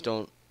god, please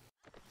don't.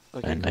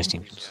 Okay. And nice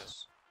team.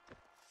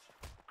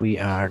 We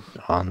are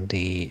on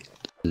the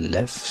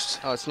left.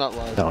 Oh, it's not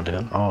live. Down the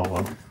hill. Oh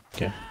well.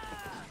 Okay.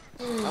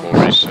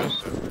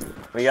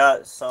 We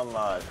got some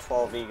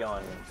 12E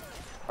going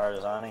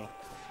Partizani.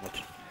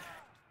 Which...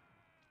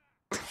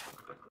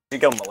 You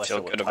go militia.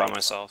 Feel good about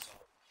myself.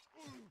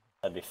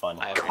 That'd be fun.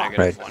 I have a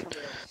Right.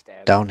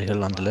 -1. Down the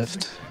hill on the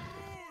left.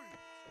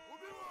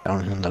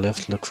 Down on the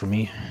left. Look for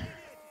me.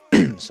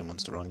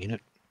 Someone's the wrong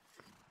unit.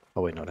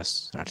 Oh wait, no,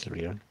 that's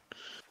artillery. Right?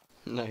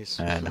 Nice.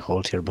 And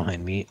hold here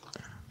behind me.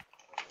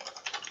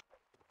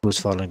 Who's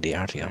following the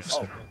arty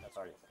officer? Oh, that's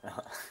already.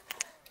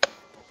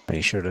 Are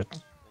you sure that?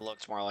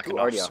 Looks more like Who an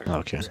are you? officer.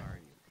 Okay.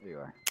 There you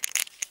are.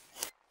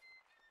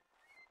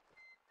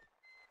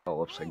 Oh,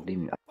 whoops, I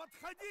didn't.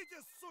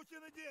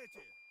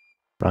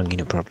 Wrong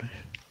unit, probably.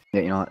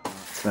 Yeah, you know what?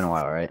 It's been a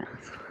while, right?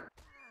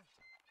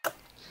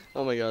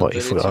 Oh my god. What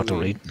if we Very auto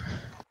too read?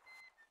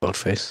 Both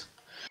face.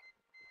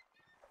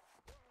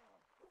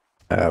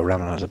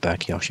 Ramming at the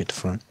back, Yoshi at the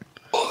front.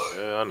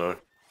 Yeah, I know.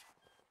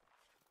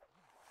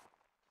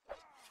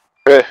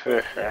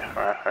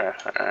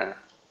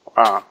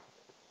 Wow.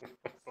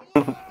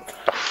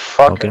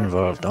 Don't get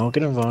involved, don't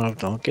get involved,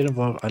 don't get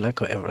involved. I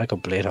like a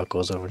blade how it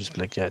goes over, just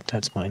be like, yeah,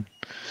 that's mine.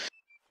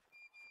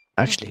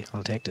 Actually,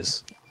 I'll take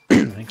this.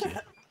 Thank you.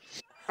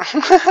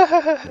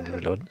 Let me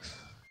reload.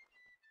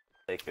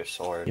 Take your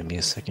sword. Give me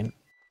a second.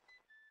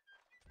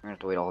 I'm gonna have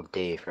to wait all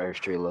day for ours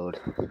to reload.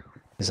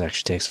 This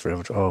actually takes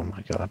forever to, oh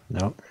my god,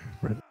 no.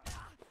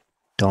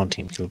 Don't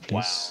team kill,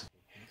 please.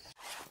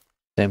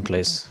 Same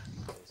place.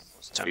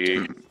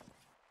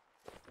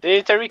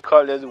 Did I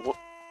recall that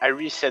I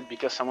reset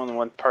because someone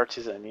went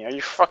Partizan? Are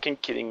you fucking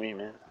kidding me,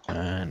 man?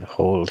 And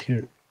hold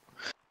here.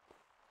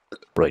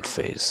 Right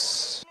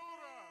face.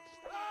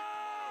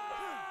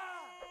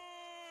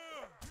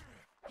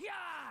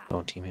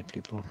 Don't team hit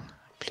people.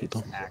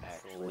 People.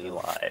 Actually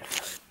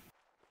live.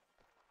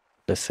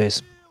 Left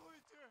face.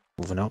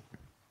 Moving up.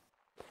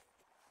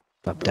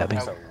 Stop dabbing.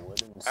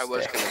 I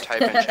was gonna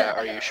type in chat,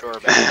 are you sure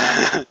about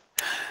that?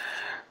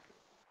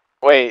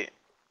 Wait,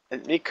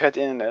 let me cut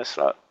in a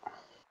slot.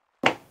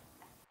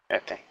 Yeah,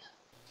 thanks.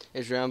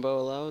 Is Rambo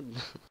allowed?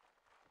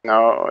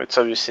 No, it's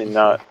obviously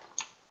not.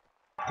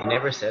 They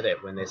never said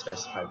it when they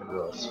specified the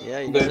rules. Yeah,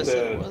 you never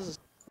said it was.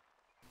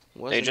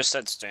 They just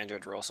said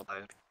standard rules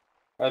applied.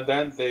 And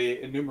then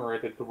they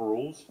enumerated the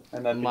rules,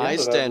 and at the My end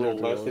of that standard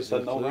rule list, they rules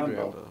said no include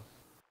Rambo. Rambo.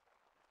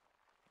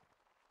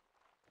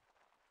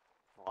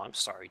 Well, I'm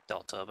sorry,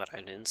 Delta, but I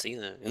didn't see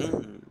that.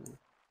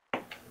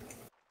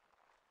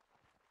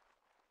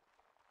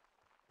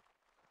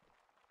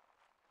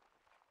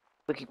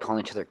 We keep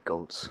calling each other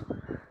goats.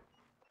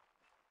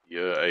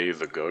 Yeah,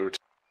 the goat.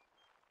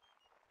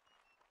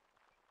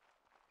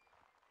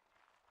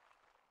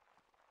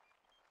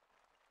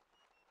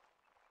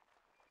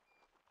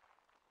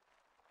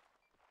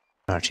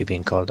 Aren't you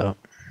being called out?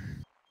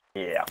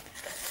 Yeah.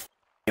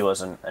 He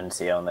wasn't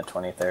NCO on the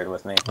 23rd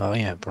with me. Oh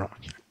yeah, bro.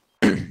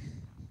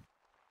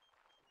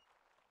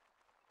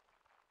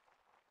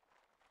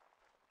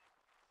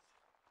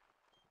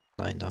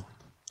 Line down.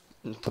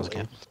 Close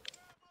again.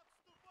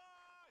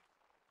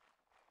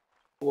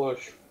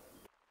 Flush.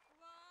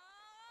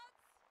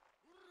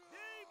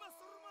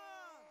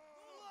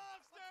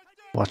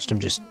 Watch them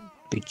just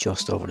be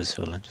just over this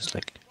hill and just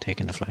like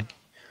taking the flank.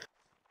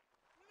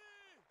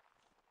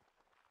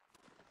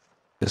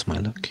 This my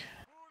luck.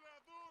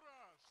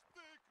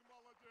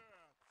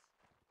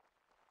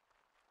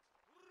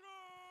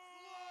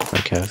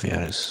 Okay,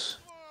 yeah, it's...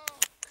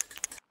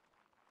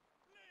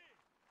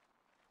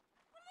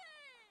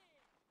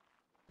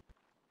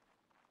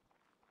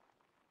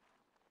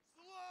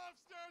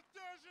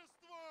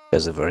 You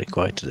guys are very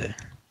quiet today.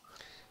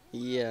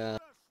 Yeah.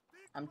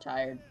 I'm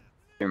tired.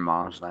 Your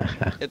mom's not.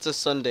 It's a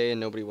Sunday and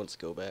nobody wants to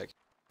go back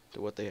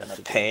to what they have to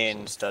do.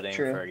 Pain studying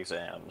True. for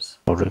exams.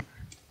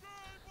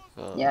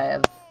 Yeah, I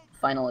have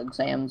final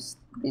exams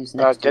these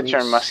next 2 get weeks.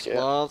 your musket.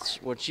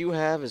 Sloths, what you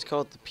have is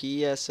called the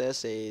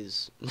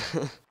PSSAs.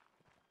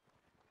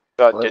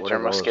 God, What- get what your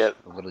are those? musket.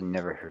 I've literally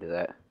never heard of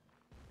that.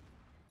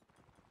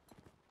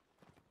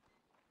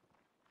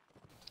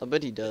 I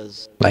bet he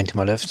does. Line to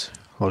my left.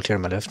 Hold here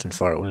on my left and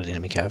far away the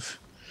enemy cav.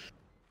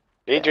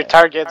 Lead your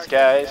targets,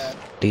 guys.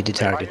 Lead the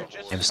target.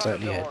 Aim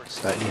slightly ahead.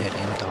 Slightly ahead.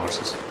 Aim at the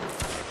horses.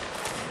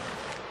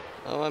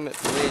 Oh, I'm at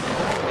blade.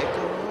 Pick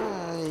a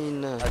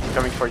line. I'm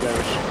coming for you,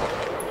 Irish.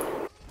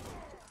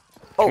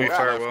 Oh, we yeah,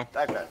 fire well?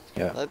 that guy.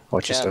 Yeah. That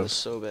Watch your cab is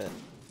stuff. so bad.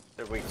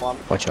 Did we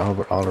clump? Watch all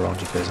around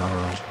you guys. All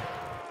around you.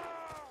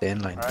 Stay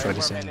in line. Try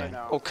to stay in line.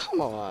 Oh, come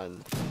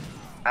on.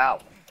 Ow.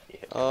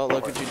 Oh,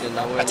 look what you did.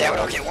 Now we're Damn it,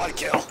 I'll get one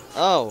kill.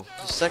 Oh,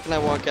 the second I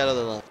walk out of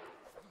the line.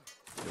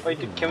 Wait,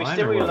 can we Mine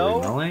still or what,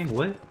 reload? reloading?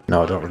 What?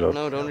 No, don't reload.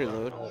 No, don't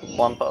reload.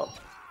 Clump up.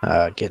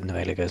 Get in the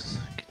melee, guys.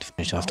 Get to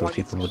finish off those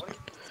people. But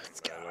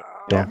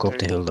don't go up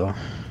the hill, though.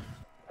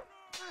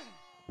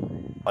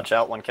 Watch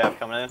out, one cap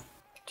coming in.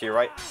 To your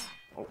right.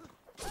 Oh.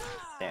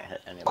 Can't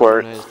hit anyone.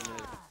 Squirt. Nice.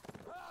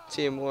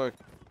 Teamwork.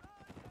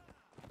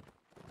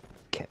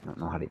 Cat don't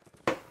know how to.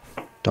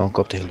 Don't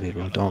go up the hill,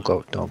 people. Don't go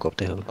up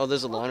the hill. Oh,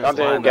 there's a line. Down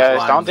there,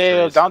 guys. Down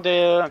there, down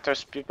there.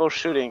 There's people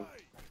shooting.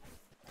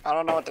 I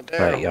don't know what to do.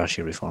 Right,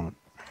 Yashi, reform it.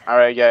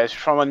 Alright, guys.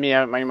 Reform on me.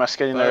 I must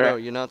get in No, there.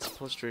 you're not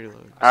supposed to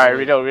reload. Alright,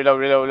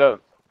 reload.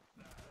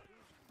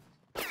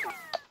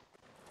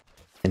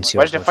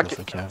 Where's the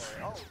fucking...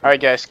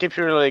 Alright, guys. Keep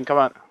reloading. Come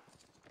on.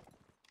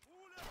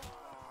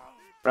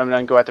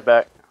 Ramlan, go at the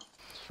back.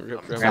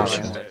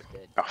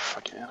 Oh,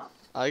 fucking hell.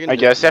 I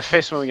guess that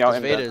face moving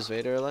out. Is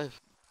Vader alive?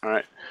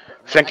 Alright.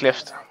 Flank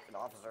left.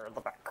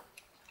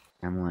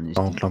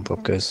 Don't clump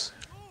up, guys.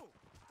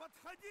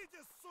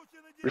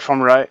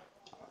 Reform right.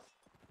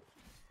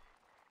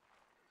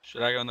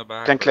 Should I go in the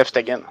back? Flank left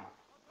again.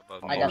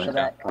 I got the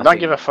back. Don't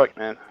give a fuck,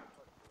 man.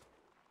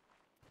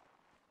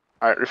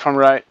 Alright, reform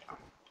right.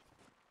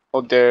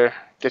 Hold there.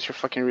 Get your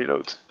fucking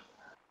reload.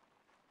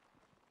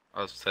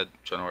 I said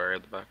January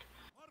at the back.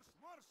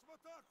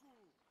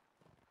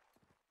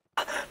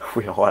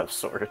 We all have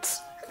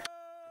swords.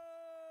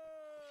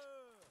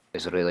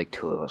 There's literally like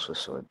 2 of us with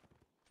sword.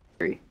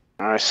 3.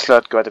 Alright,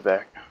 Slut, go at the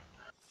back.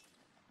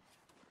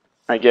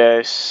 Alright,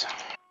 guys.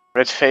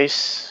 Red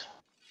face.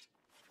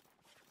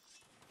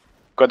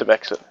 Go at the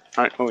back, Slut.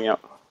 Alright, moving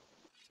out.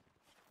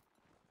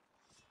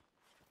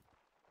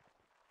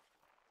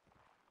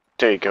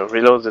 There you go,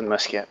 reload the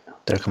musket.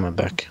 They're coming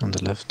back on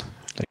the left.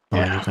 Like,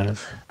 behind you, kind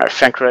of. Alright,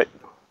 flank right.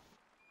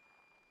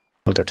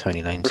 Hold their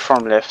tiny lines.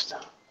 Reform left.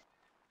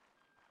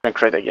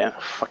 Flank right again.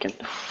 Fucking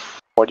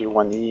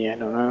 41E, I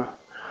don't know.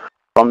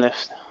 From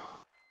left.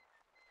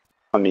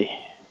 On me.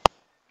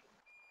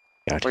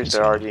 Where's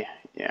the RD?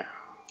 Yeah.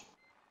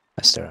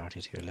 That's their RD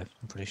to your left,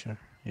 I'm pretty sure.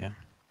 Yeah.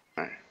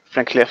 Alright.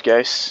 Flank left,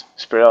 guys.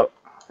 Spread out.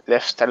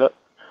 Left, tell it.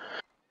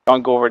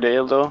 Don't go over the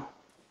hill though.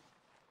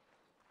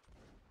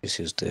 Just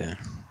use the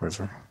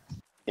river.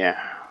 Yeah.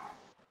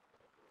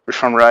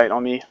 Reform right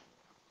on me.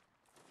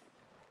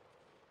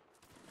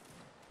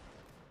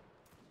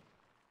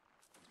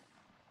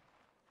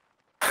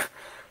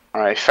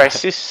 Alright, if I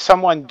see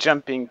someone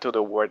jumping to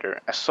the water,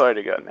 I swear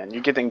to God, man,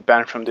 you're getting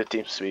banned from the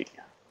TeamSpeak.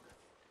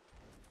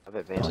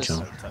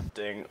 So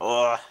tempting.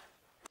 Ugh.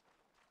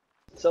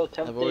 So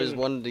tempting. I've always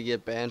wanted to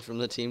get banned from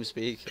the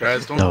TeamSpeak.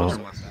 Guys, don't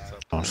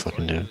don't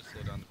fucking do it.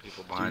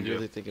 Do you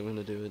really think I'm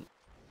gonna do it?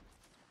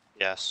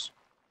 Yes.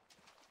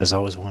 There's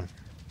always one.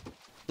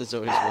 There's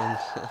always one.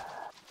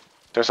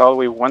 There's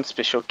always one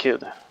special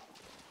kid.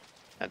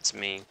 That's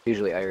me.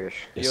 Usually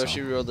Irish.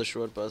 Yoshi rode the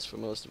short bus for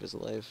most of his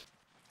life.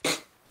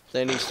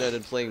 Then he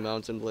started playing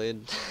Mountain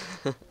Blade.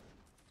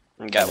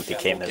 Got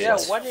became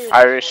his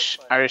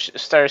Irish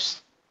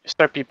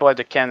star people at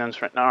the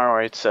cannons right now,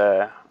 or it's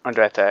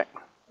under attack.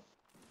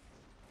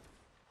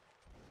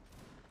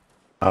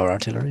 Our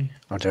artillery?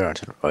 Or their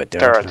artillery? Right,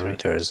 Their artillery.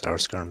 There's our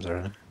skirms,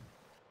 are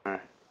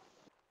Alright.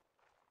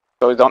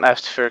 So we don't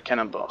have to fear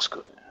cannonballs,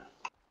 good.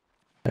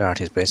 their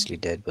arty is basically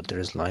dead, but there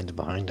is lines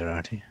behind their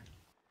arty.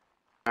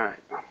 Alright.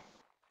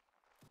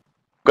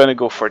 Gonna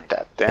go for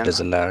that then. There's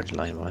a large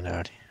line behind the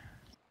arty.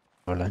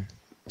 Line.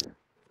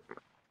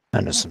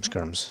 And there's some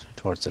skirms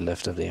towards the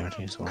left of the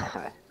arty as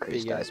well.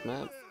 Big ass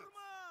map.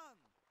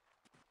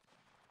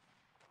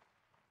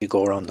 You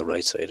go around the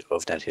right side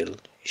of that hill, you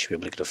should be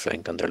able to get a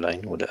flank on their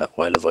line with,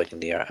 while avoiding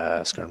the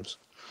skirms.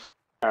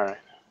 Alright.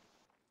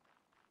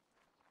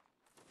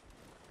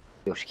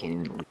 Yoshi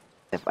can't even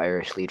have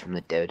Irish lead from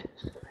the dead.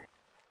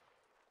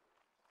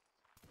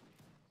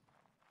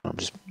 I'm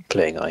just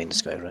playing eye in the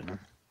sky right now.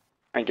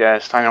 I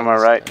guess, time on my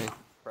right.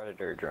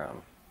 Predator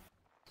drone.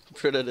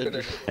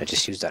 Predator. I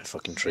just use that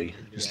fucking tree.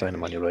 Just line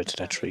them on your right to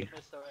that tree.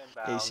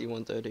 AC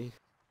 130.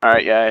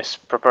 Alright guys,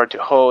 prepare to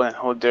hold and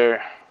hold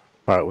there.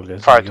 Far will,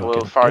 guys. Far to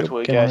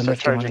will, Get guys.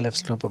 on the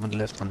left, clump up on the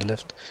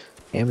left.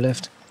 Aim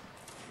left.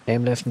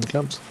 Aim left in the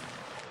clumps.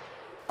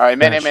 Alright,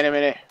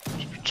 minute.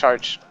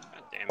 Charge.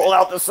 Pull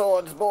out the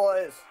swords,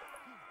 boys!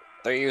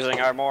 They're using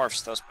our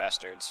morphs, those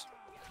bastards.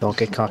 Don't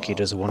get cocky,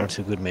 there's 1 or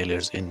 2 good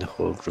meleeers in the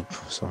whole group,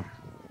 so...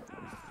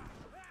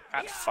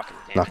 God fucking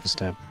damn Knock it. and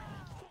stab.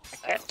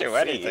 I can't do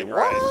anything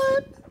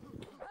right.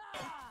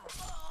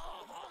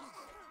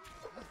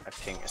 My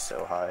ping is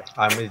so high.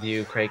 I'm with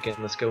you, Kraken.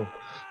 Let's go.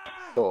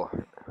 Oh.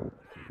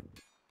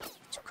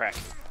 It's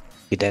Kraken.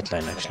 Get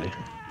deadline actually.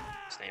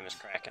 His name is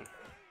Kraken.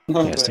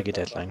 Yeah, stick a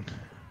deadline.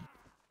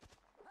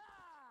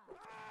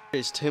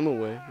 Chased him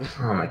away.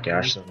 Oh my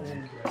gosh.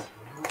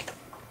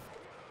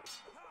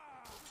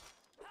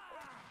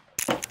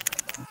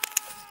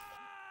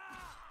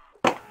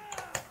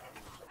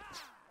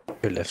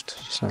 Your left,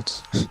 just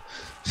not.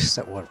 Just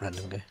that one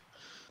random guy.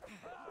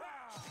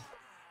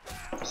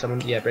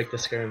 Someone, yeah, break the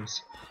skirms.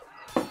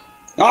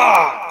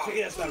 Ah!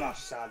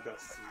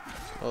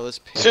 Oh, this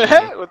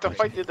What the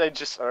fuck did I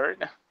just heard?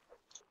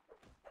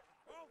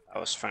 That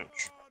was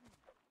French.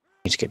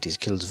 Need to get these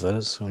kills of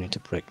us, so we need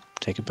to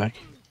take it back.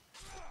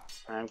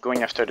 I'm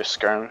going after the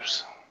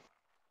skirms.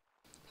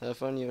 Have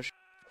fun, Yoshi.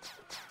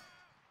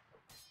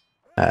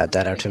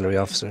 That artillery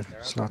officer,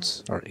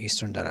 slots, or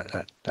eastern,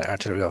 that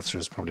artillery officer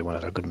is probably one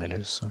of our good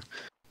meleeers, so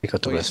he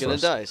got the Oh, rest he's gonna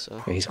for us. die,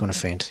 so. Yeah, he's gonna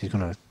faint, he's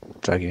gonna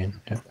drag you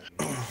in, yeah.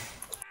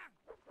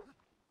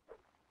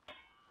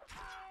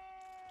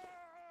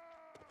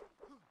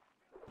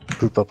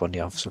 Group up on the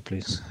officer,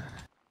 please.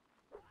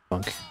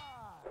 Bunk.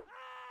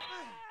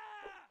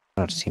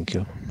 Not a team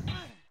kill.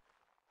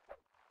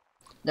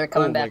 They're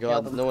coming Oh back. my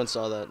god, no one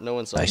saw that. No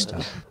one saw Nice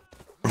that.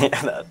 Yeah,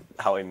 that's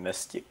how I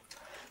missed you.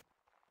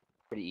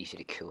 Pretty easy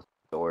to kill.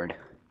 Sword.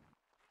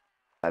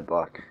 I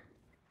block.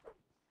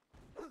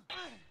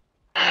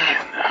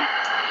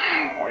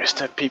 Where's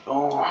the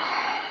people?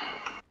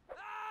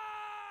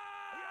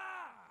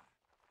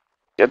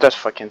 Get that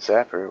fucking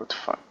zapper, what the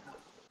fuck?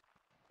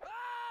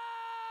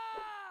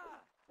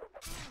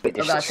 Wait,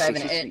 there's Oh gosh, I have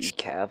an 63 itch.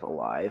 Cav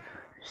alive.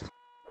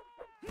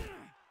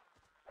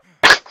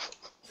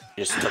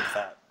 You just took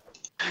that.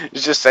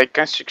 It's just like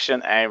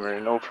construction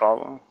hammer, no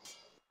problem.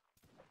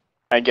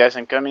 Alright guys,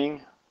 I'm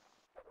coming.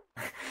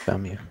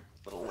 Damn you.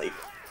 A little late.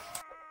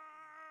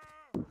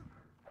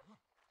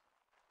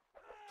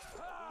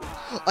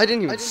 I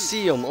didn't even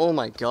see him. Oh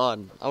my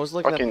god. I was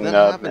looking Fucking at that.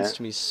 nub, Happens man.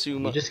 to me You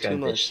much just got too bitch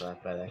much.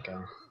 slapped by that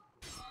guy.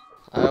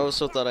 I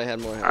also thought I had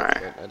more health.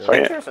 Alright, But I I don't.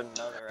 think there's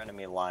another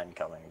enemy line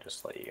coming,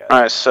 just to let you guys.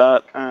 Alright,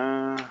 so,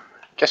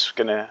 guess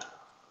we're gonna...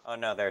 Oh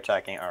no, they're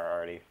attacking our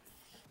already.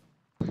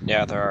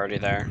 Yeah, they're already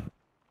there.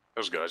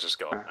 Those guys just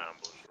got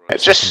ambushed. Yeah,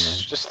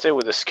 just stay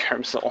with the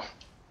skirmisel.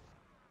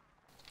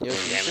 Yo,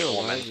 she's Damn it, still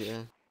woman. alive,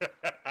 yeah.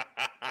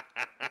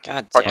 God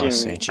damn Fucking it.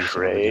 St. Chief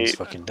great. against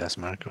fucking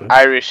Deathmark, right?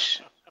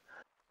 Irish.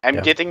 I'm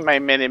Yeah. getting my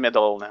mini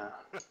medal now.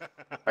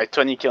 My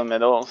 20 kill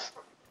medals.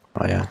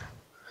 Oh yeah.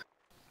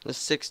 There's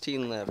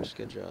 16 left.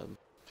 Good job.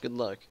 Good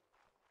luck.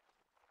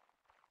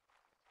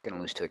 Gonna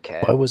lose to a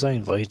Why Cav. was I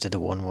invited to the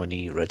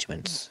 1-1E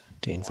regiments?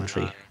 The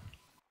infantry.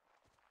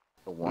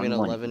 The I mean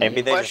 11.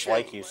 Maybe they just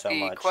like you so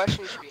much. The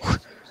question you should be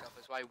asking yourself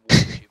is why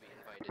wouldn't you be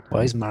invited?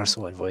 Why is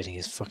Marceau inviting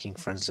his fucking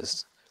friends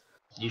list?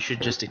 You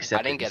should just accept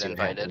I didn't it and get see what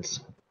invited. happens.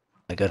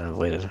 I got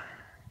invited.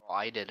 Well,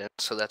 I didn't,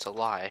 so that's a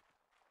lie.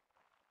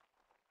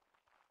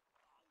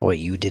 Oh wait,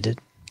 you did it?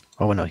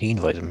 Oh no, he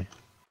invited me.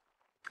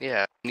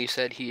 Yeah, you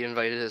said he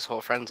invited his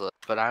whole friends list,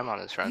 but I'm on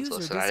his friends User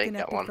list and I didn't get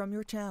disconnected one. from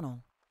your channel.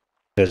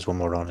 There's one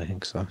more round, I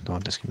think, so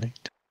don't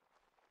disconnect.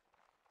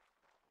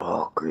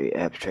 Oh, great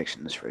abstracts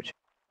in this ridge.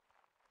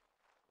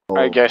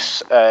 I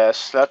guess,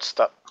 slot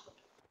stop.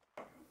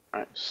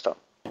 Alright, stop.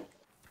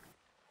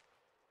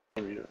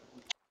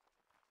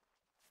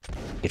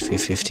 Hit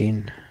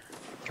 15.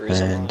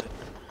 And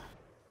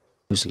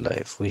who's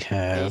alive? We 8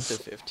 have to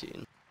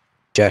 15.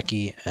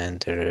 Jackie, and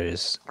there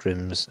is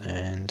Grims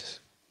and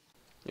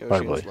Yoshi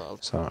Fireboy. as well.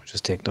 So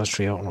just take those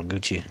three out and we're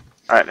Gucci.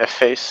 Alright, left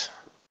face.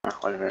 Oh,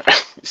 whatever.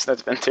 It's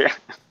not been there.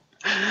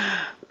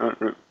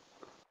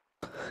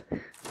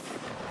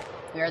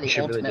 We are You the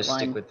should really ultimate just line.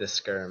 stick with the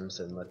skirms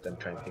and let them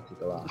try and pick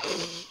people off.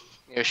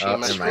 Yoshi, Oh, you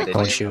must never mind, they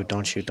Don't didn't. shoot,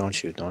 don't shoot, don't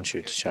shoot, don't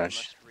shoot.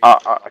 Charge.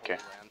 Okay.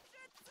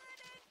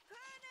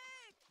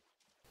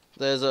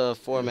 There's a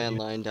 4-man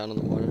line down in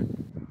the water.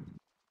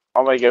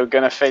 Oh my god, we're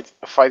gonna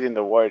fight in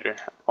the water.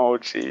 Oh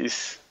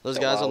jeez. Those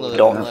guys on the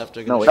Don't- left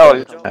are no,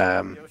 gonna shoot.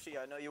 Yoshi,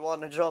 I know you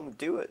want to jump.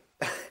 Do it.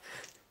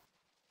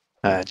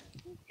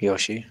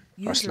 Yoshi, or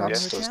User on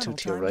slots, your those two channel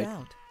to your timed right.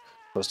 out.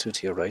 Those two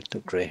to your right, the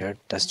grey haired,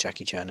 that's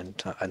Jackie Chan and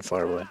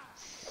Fireboy.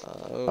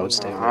 Oh, I would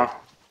stay away.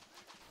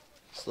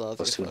 Sloth,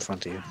 Those you two in fuck.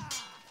 front of you.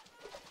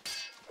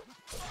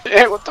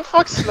 Hey, what the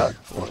fuck, Slot?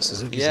 What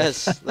Suzuki?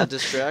 Yes, the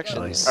distraction.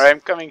 Nice. Alright, I'm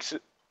coming soon.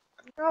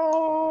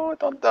 No,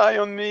 don't die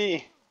on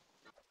me.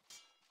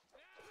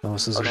 No,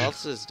 Suzuki.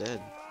 Sloth is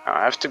dead.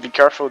 I have to be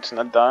careful to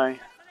not die.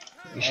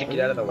 You should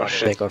get out of the Oh water.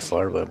 shit. Take out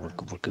Fireboy, we're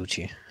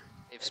Gucci.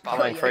 They've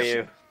Coming spotted for Yoshi.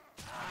 you.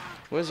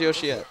 Where's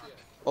Yoshi at?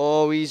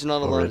 Oh, he's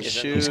not allowed to He's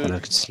shoot. gonna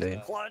get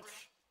slayed.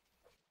 Clutch.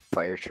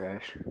 Fire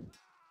trash.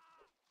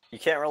 You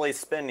can't really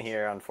spin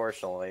here,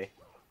 unfortunately.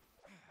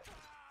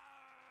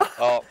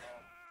 Oh.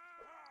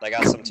 They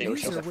got some team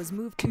User kills. was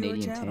moved to your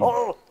Canadian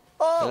channel.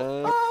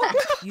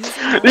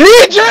 User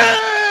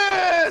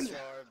Legion!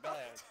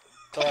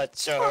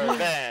 Clutch your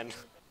band.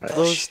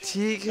 Those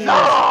TKs.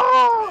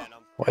 No!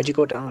 Why'd you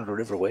go down the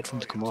river? Wait for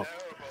him to come up.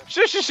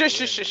 Shush.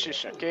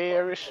 Okay,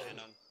 Irish.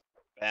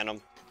 Ban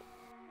him.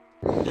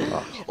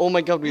 Oh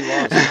my god, we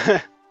lost.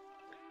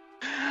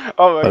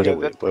 Oh my Okay, god,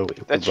 we that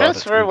brought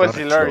transfer we was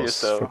brought it hilarious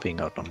close though. for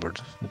being outnumbered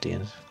at the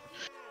end.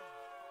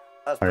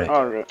 That's Alright,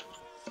 Alright.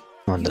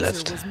 on the User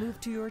left. was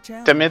moved to your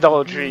channel. The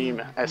middle dream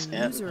has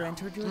ended. User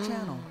entered your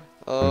channel.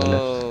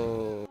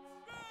 Oh.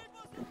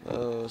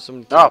 Oh,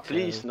 some. No,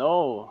 please,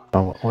 no.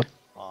 Oh, what?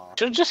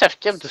 Should just have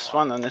kept this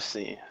one,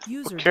 honestly.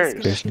 User Who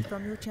cares? disconnected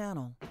from your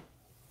channel.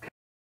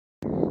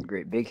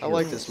 Great big I hill.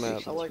 like this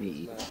map. I like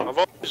me. I've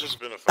always just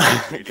been a fan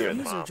of medium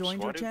User maps. joined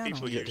Why your do channel.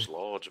 people use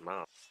large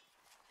maps?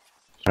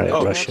 Alright,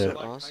 Oh, Russia,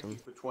 awesome.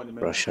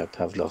 Russia,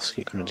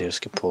 Pavlovsky,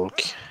 Grenadierski, Polk.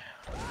 Fist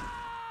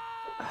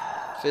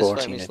fight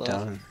 14 me, it Sloth.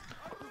 down.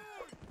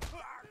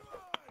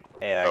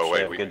 Hey, I actually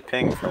wait, have we- good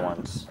ping for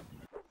once.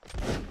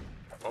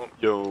 Oh,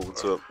 yo,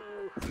 what's up?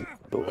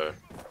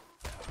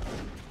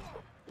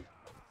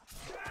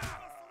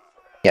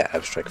 Yeah,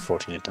 abstract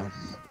 14 it down.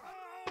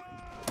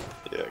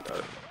 Yeah, I got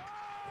it.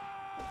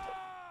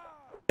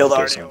 Killed Okay,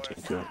 already.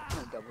 17, cool.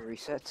 Double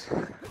resets.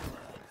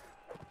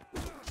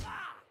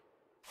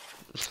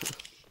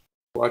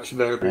 Watch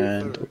there,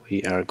 And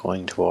we are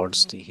going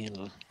towards the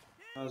hill.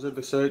 As I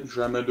said,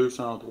 jamais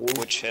 203.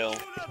 Which hill?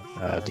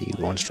 The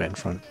one straight in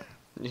front.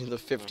 The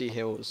 50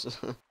 hills.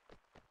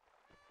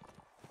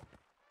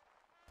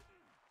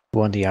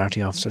 One the RT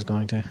officer's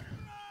going to.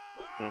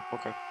 Oh,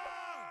 okay.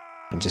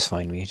 And just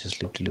find me,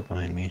 just loop the loop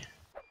behind me.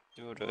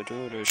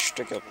 Do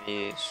stick up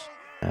these.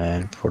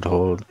 And put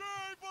hold.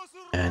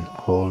 And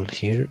hold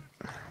here.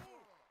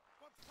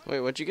 Wait,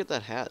 where'd you get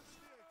that hat?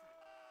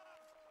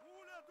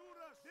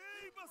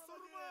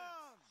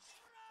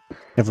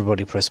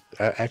 Everybody press,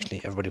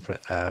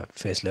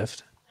 face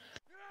left.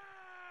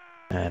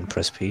 And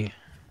press P.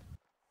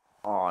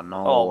 Oh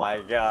no. Oh my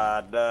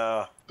god,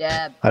 no.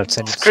 Dab. I'll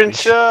send you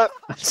Screenshot!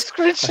 I'll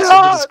Screenshot! send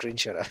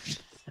you the screenshot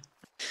out.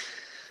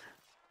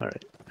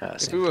 Alright.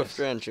 If we were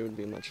French, it would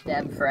be much fun.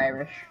 Dab for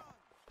Irish.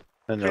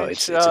 No,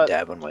 it's a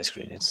dab on my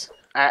screen.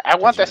 I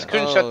want a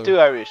screenshot too,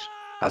 Irish.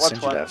 I'll What's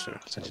send you one? it after.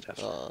 I'll send you it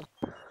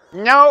after.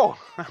 No!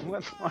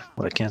 Well,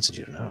 I can't send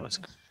you it now.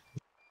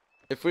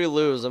 If we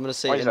lose, I'm gonna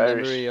say Why in is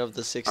Irish? memory of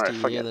the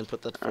 60 and then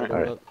put that photo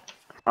Alright. up.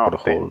 Oh, Put a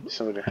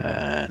hold.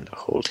 And a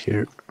hold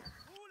here.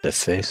 Left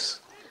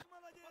face.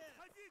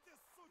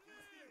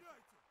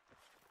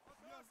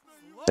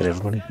 Is that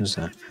everybody? Who's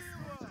that?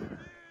 Come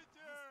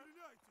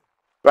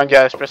on,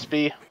 guys, press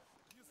B.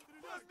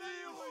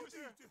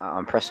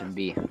 I'm pressing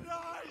B.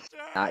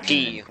 Not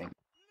P.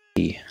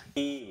 P.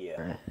 P.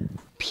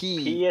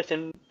 P. P as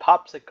in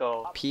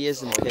popsicle. P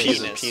as in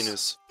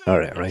Penis.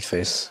 Alright, right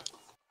face.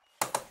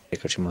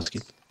 Take out your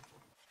musket.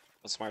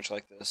 Let's march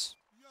like this.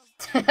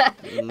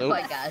 Oh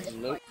my gosh.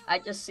 I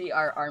just see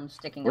our arms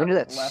sticking When up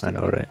did that left. I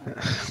know, right?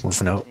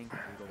 Moving out.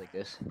 Like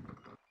this.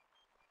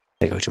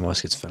 Take out your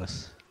muskets,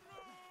 fellas.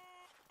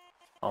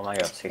 Oh my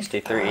god,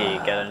 63,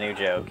 get a new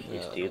joke.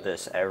 You do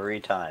this every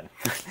time.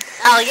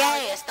 Oh yeah,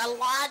 it's the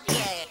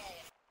logic.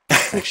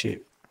 Actually,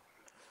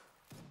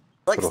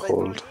 Like, put a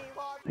hold.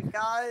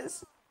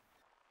 guys.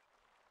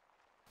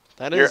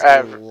 That Your is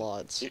aver- a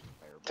lot.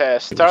 The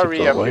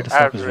story of Why your the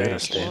fuck is Vader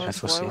average. staying Why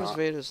FOC? was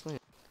Vader slain?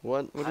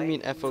 What do you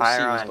mean FOC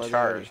Fire was on by the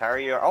charge. way? How are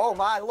you? Oh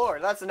my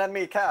lord, that's an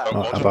enemy cow.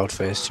 Oh, about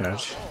face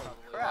charge.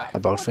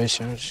 About face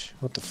charge?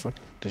 What the fuck?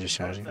 They're just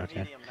charging?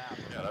 Okay.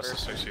 Yeah, that's the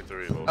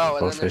 63. Oh,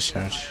 About face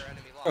charge.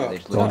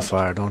 Don't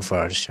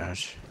fire, just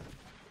charge.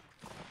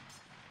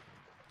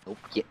 Nope.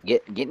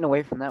 Getting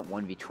away from that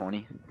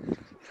 1v20.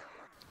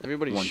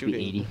 Everybody's 1v80.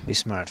 shooting. Be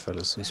smart,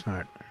 fellas, be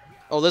smart.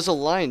 Oh, there's a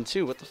line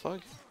too. What the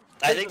fuck?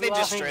 I think they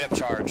just straight up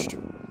charged.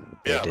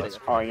 Yeah, They that's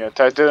Oh yeah,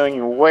 they're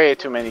doing way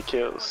too many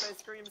kills.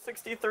 Scream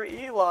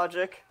 63E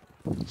logic.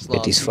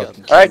 Get these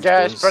fucking Alright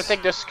guys,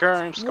 protect the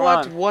skirms, come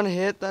What? on. One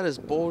hit? That is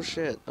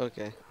bullshit.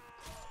 Okay.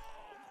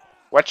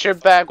 Watch your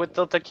back with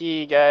Delta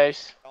Key,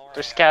 guys.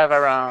 There's scav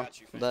around.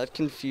 That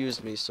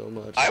confused me so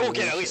much. I will Holy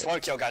get at shit. least one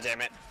kill,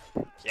 goddammit.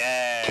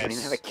 Yes. Don't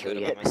even have a kill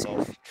Good yet. about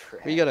myself.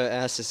 We got our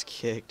asses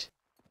kicked.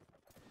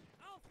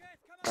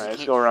 Alright,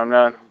 let's go around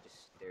now.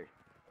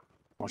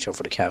 Watch out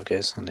for the cav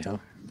guys on the hill.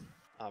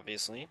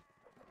 Obviously.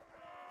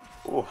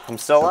 Ooh, I'm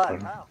still No alive.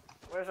 problem. Wow.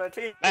 Where's our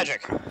team?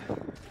 Magic.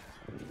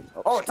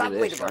 Oh, Screw top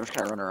this, leaderboard. I'm just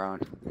gonna run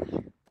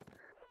around.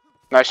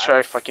 Nice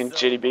try, fucking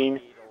Jitty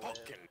Bean.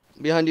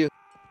 Behind you.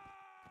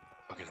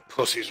 fucking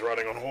pussies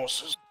riding on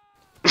horses.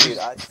 Dude,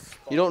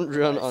 You don't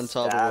run on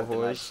top of a stabbed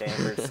and I horse.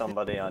 chambered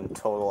somebody on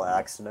total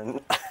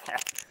accident. I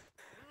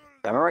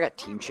remember I got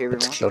team chambered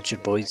Let's once. clutch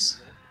it,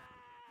 boys.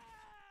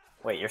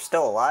 Wait, you're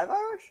still alive,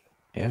 Irish?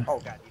 Yeah. Oh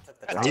god, you took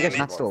the How are you guys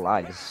not still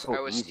alive? This is so I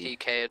was easy.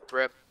 TK'd,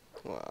 rip.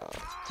 Wow.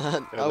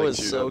 I Yeah, was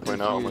like, so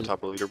point out I'm on confused.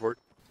 top of the leaderboard.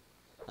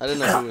 I didn't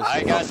know who was I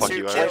here. got fuck 2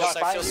 you, kills. Irish.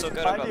 I feel so good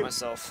about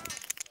myself.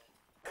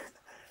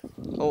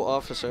 Oh,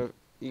 officer.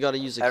 You gotta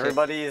use a kick.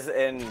 Everybody's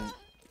in.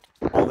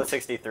 All the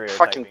 63 are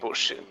Fucking typing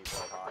bullshit.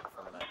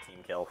 from that team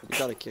kill. You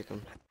gotta kick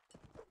him.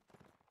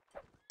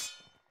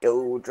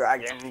 Go,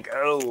 dragon,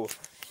 go!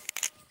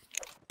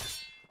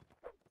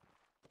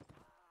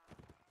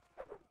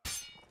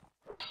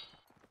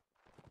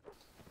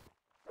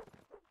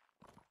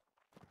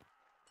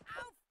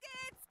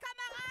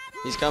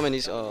 He's coming,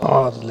 he's.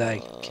 Oh, the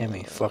lag.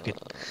 Kimmy, fuck it.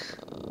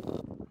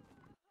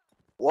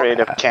 Straight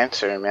up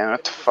cancer, man.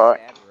 What the fuck?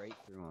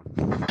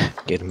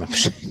 Get him up.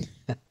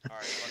 Alright,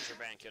 clutch your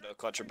ban, kiddo.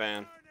 Clutch your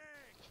ban.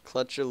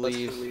 Clutch your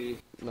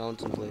leaf,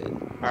 mountain blade.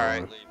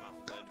 Alright, leave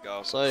mountain blade,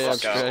 go. Sorry, Fuck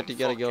out. abstract, you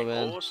gotta go,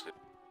 man.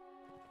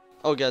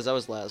 Oh, guys, that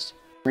was last.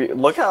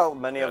 Look how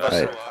many of us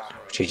Right. are.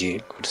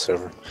 GG, good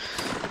server.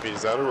 I mean,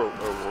 is that a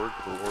reward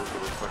for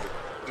the fucking...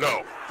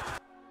 No.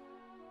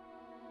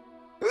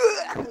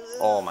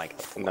 Oh my god.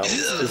 No.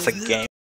 It's a game.